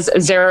name is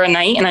Zara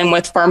Knight, and I'm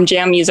with Farm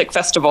Jam Music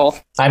Festival.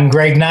 I'm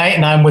Greg Knight,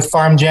 and I'm with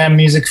Farm Jam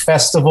Music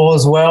Festival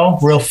as well.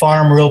 Real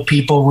farm, real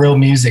people, real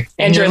music.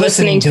 And you're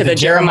listening to The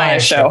Jeremiah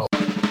Show.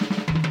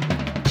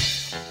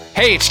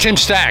 Hey, it's Tim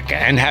Stack,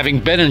 and having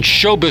been in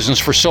show business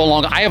for so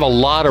long, I have a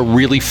lot of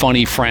really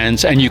funny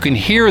friends, and you can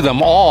hear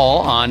them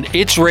all on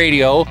It's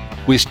Radio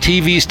with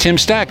TV's Tim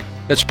Stack.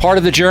 That's part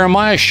of The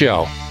Jeremiah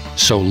Show.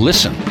 So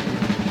listen.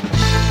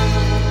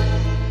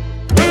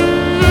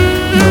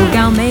 No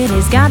gown made,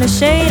 he's got a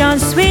shade on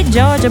Sweet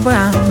Georgia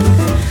Brown.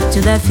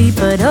 To their feet,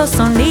 but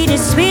also needed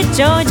Sweet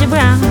Georgia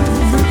Brown.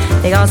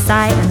 They all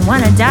sigh and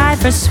wanna die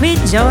for Sweet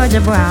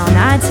Georgia Brown.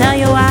 I tell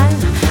you why,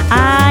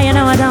 you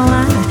know I don't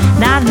lie,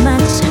 not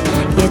much.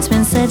 It's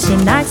been said she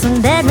knocks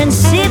them dead when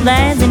she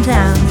lands in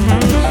town.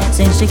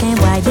 Since she came,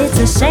 why it's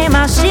a shame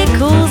how she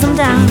cools them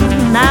down.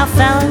 Now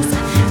fellas,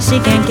 she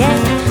can't get,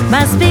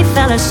 must be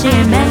fellas she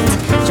ain't met.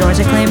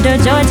 Georgia claimed her,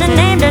 Georgia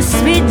named her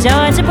Sweet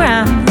Georgia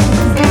Brown.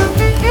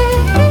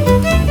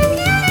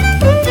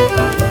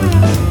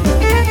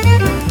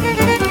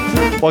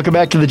 Welcome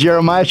back to the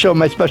Jeremiah Show.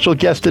 My special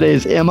guest today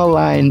is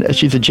Emmaline.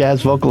 She's a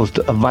jazz vocalist,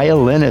 a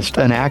violinist,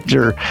 an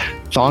actor,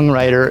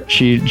 songwriter.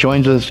 She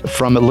joins us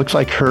from, it looks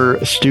like her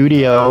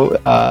studio,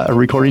 a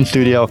recording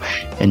studio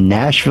in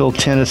Nashville,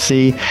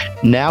 Tennessee.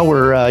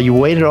 Now you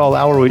waited all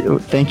hour.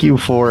 Thank you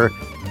for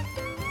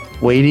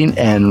waiting.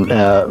 And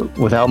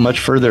without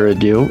much further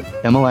ado,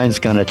 Emmaline's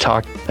going to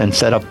talk and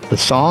set up the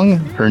song,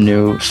 her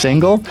new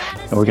single,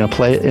 and we're going to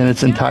play it in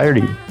its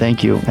entirety.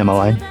 Thank you,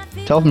 Emmaline.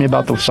 Tell me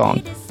about the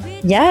song.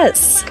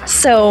 Yes.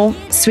 So,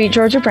 Sweet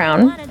Georgia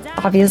Brown,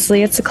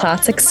 obviously it's a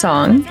classic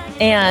song,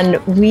 and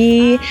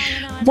we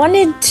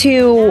wanted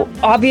to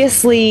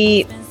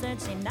obviously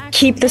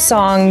keep the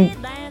song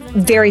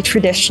very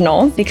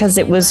traditional because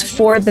it was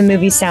for the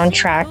movie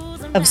soundtrack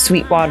of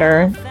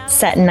Sweetwater,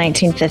 set in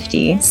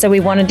 1950. So we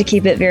wanted to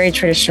keep it very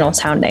traditional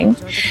sounding.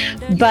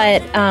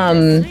 But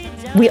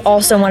we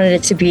also wanted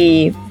it to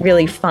be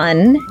really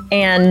fun,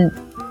 and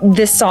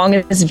this song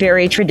is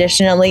very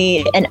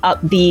traditionally an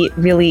upbeat,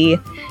 really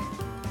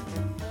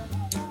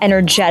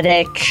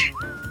energetic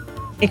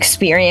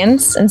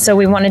experience, and so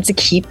we wanted to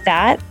keep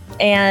that.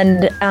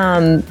 And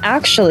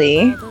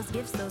actually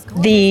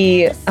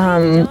the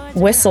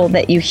whistle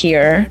that you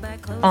hear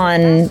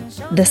on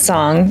the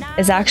song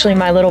is actually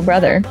my little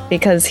brother,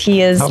 because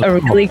he is a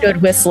really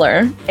good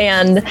whistler,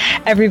 and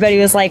everybody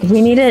was like,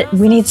 we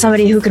need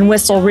somebody who can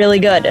whistle really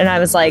good, and I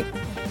was like,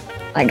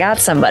 I got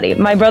somebody.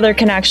 My brother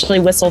can actually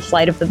whistle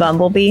Flight of the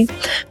Bumblebee,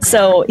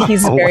 so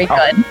he's very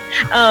good.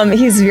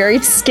 He's very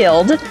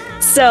skilled.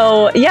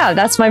 So yeah,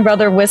 that's my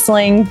brother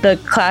whistling the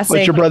classic.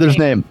 What's your brother's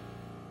name?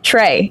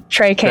 Trey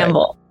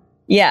Campbell.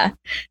 Yeah.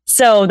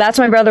 So that's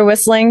my brother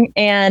whistling,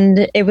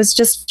 and it was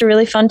just a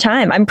really fun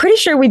time. I'm pretty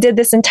sure we did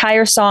this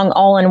entire song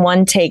all in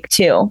one take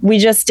too. We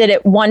just did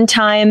it one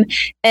time,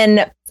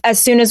 and as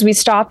soon as we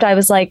stopped, I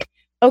was like,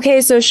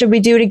 okay, so should we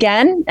do it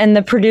again? And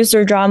the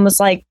producer John was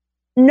like,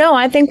 no,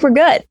 I think we're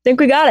good. I think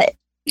we got it.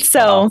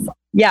 So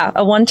yeah,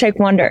 a one take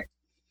wonder.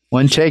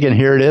 One take, and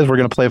here it is. We're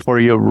going to play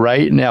for you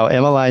right now.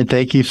 Emmaline,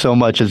 thank you so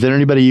much. Is there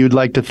anybody you'd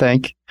like to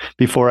thank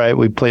before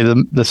we play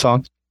the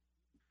song?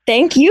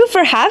 Thank you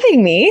for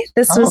having me.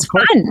 This was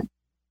fun.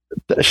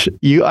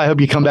 I hope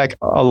you come back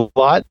a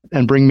lot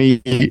and bring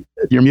me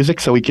your music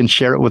so we can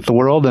share it with the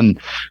world. And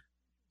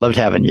loved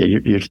having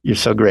you. You're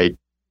so great.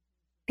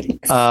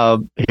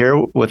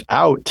 Here,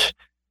 without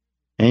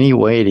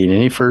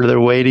any further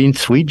waiting,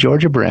 Sweet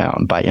Georgia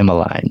Brown by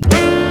Emmaline.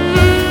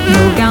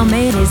 No gown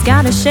maid's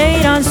got a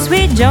shade on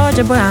Sweet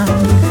Georgia Brown.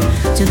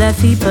 To their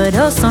feet, but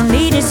also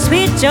needed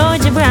Sweet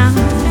Georgia Brown.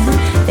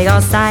 They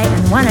all sigh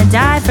and wanna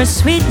die for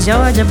Sweet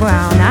Georgia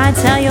Brown. I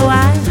tell you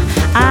why,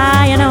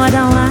 you know I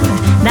don't lie,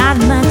 not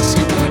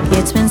much.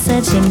 It's been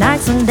said she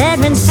knocks them dead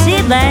when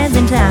she lands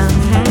in town.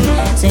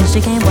 Since she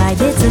came white,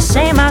 it's a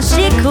shame how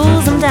she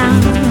cools them down.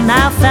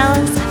 Now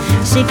fellas,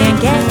 she can't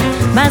get,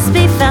 must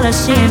be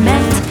fellas she ain't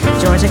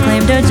met. Georgia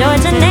claimed her,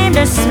 Georgia named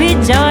her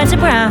Sweet Georgia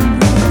Brown.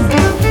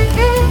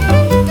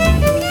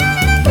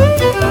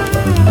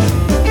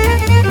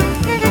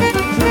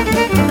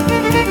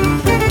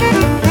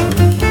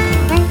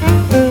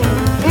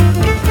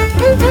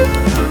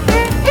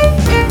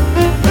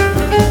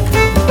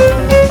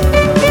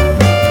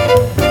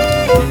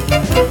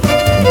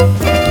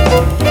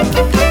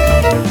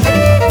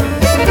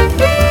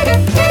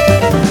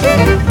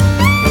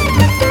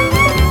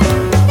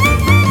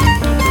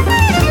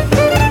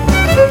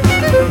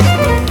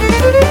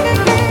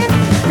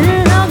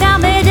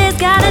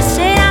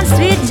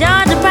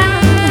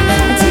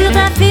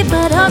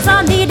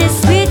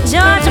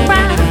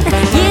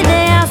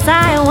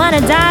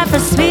 Die for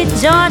Sweet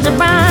Georgia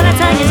Brown. I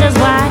tell you just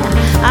why,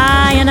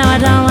 you know I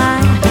don't lie,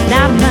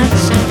 not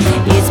much.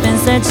 It's been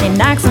said she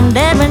knocks them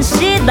dead when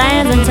she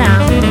lands in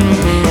town.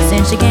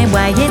 Since she came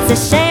white, it's a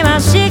shame how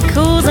she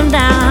cools them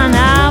down.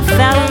 Now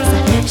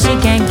fellas, she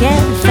can't get,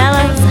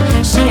 fellas,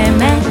 she ain't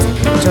met.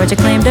 Georgia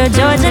claimed her,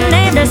 Georgia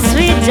named her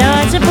Sweet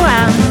Georgia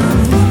Brown.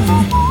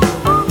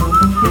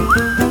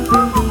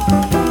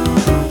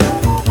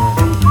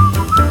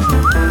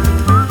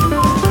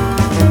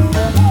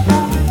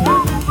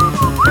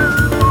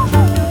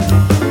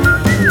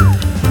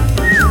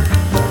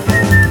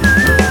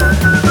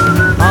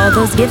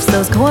 Those gifts,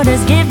 those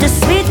quarters, give to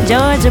Sweet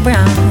Georgia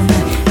Brown.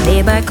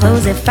 They buy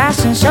clothes at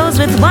fashion shows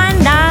with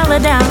 $1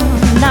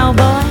 down. Now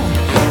boy,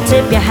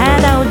 tip your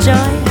hat, oh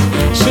joy.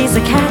 She's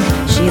a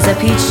cat, she's a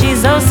peach,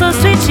 she's oh so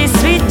sweet. She's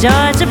Sweet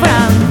Georgia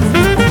Brown.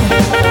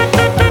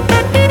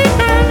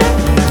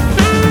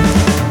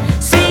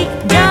 Sweet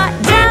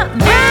Georgia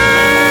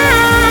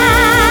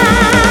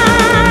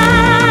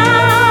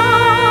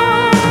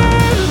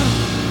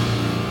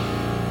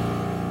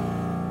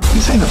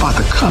This ain't about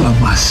the color of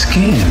my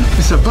skin.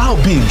 It's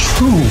about being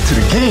true to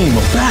the game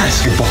of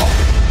basketball.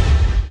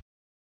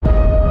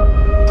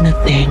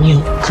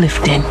 Nathaniel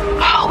Clifton,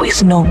 I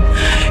always knew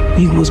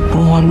you was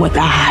born with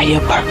a higher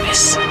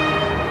purpose.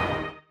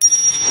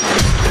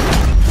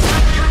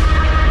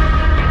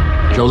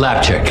 Joe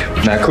Lapchick.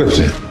 Matt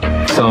Clifton.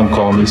 Some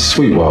call me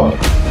Sweetwater.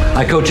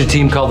 I coach a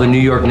team called the New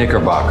York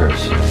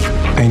Knickerbockers.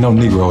 Ain't no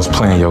Negroes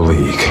playing your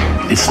league.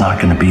 It's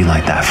not gonna be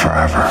like that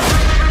forever.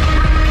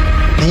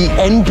 The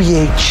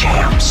NBA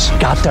champs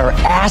got their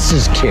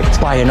asses kicked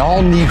by an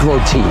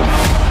all-Negro team.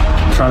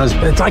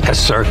 It's like a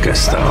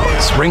circus, though.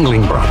 It's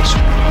Ringling Bros.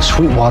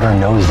 Sweetwater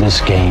knows this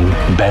game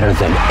better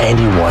than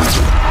anyone.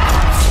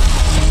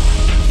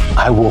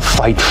 I will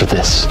fight for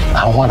this.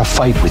 I want to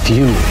fight with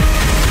you.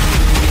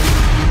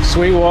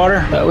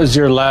 Sweetwater, that was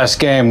your last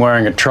game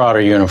wearing a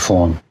Trotter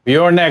uniform.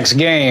 Your next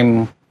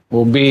game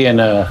will be in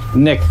a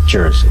Knick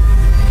jersey.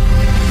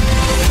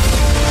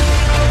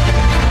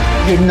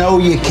 You know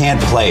you can't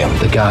play him.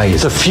 The guy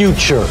is the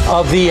future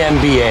of the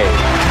NBA.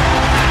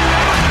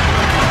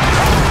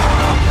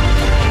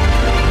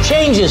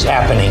 Change is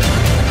happening,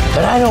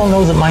 but I don't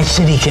know that my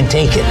city can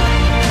take it.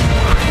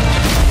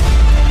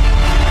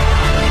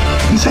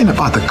 This ain't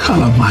about the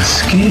color of my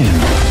skin.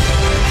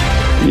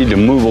 You need to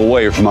move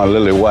away from my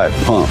lily white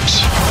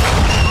pumps.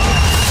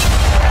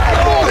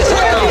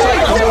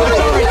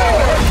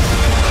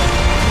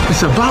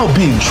 It's about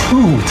being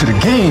true to the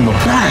game of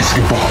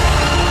basketball.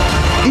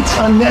 It's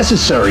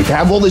unnecessary to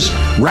have all this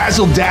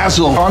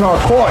razzle-dazzle on our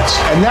courts,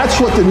 and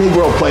that's what the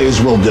Negro players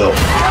will do.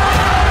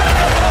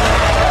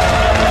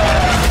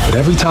 But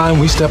every time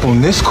we step on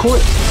this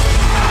court,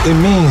 it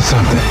means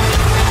something.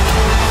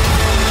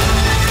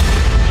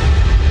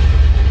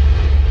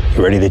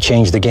 You ready to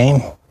change the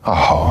game?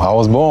 Oh, I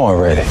was born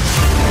ready.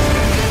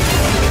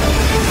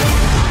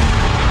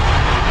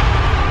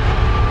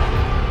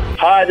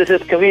 Hi, this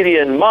is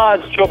comedian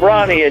Maz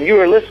Jobrani, and you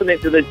are listening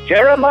to The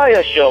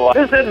Jeremiah Show.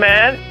 Listen,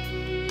 man.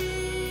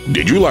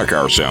 Did you like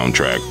our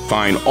soundtrack?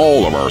 Find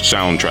all of our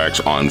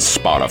soundtracks on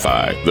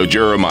Spotify. The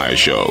Jeremiah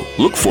Show.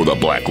 Look for the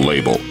Black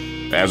Label.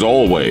 As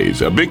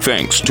always, a big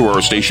thanks to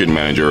our station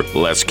manager,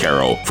 Les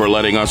Carroll, for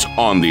letting us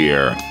on the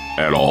air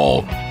at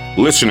all.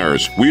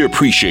 Listeners, we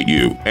appreciate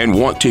you and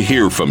want to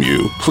hear from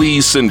you.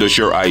 Please send us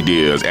your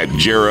ideas at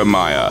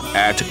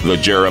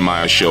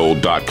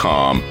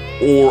jeremiah@thejeremiahshow.com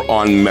or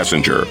on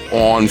Messenger,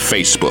 on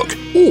Facebook,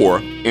 or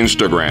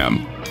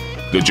Instagram.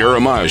 The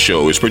Jeremiah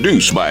Show is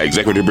produced by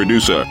executive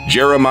producer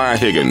Jeremiah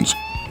Higgins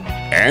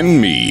and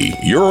me,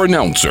 your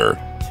announcer,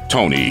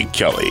 Tony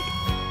Kelly.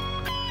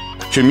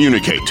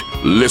 Communicate,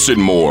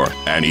 listen more,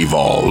 and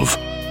evolve.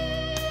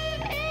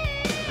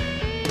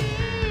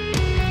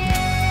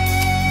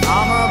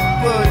 I'ma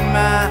put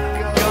my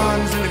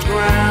guns in the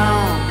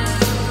ground.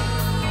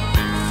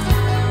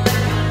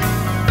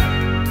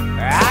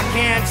 I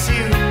can't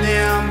shoot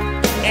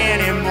them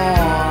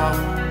anymore.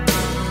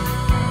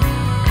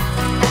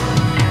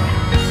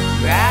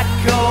 That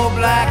cold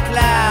black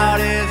cloud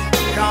is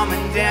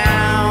coming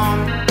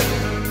down.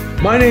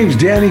 My name's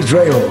Danny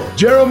Trejo.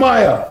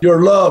 Jeremiah,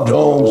 you're loved,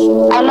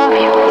 Holmes. I love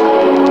you.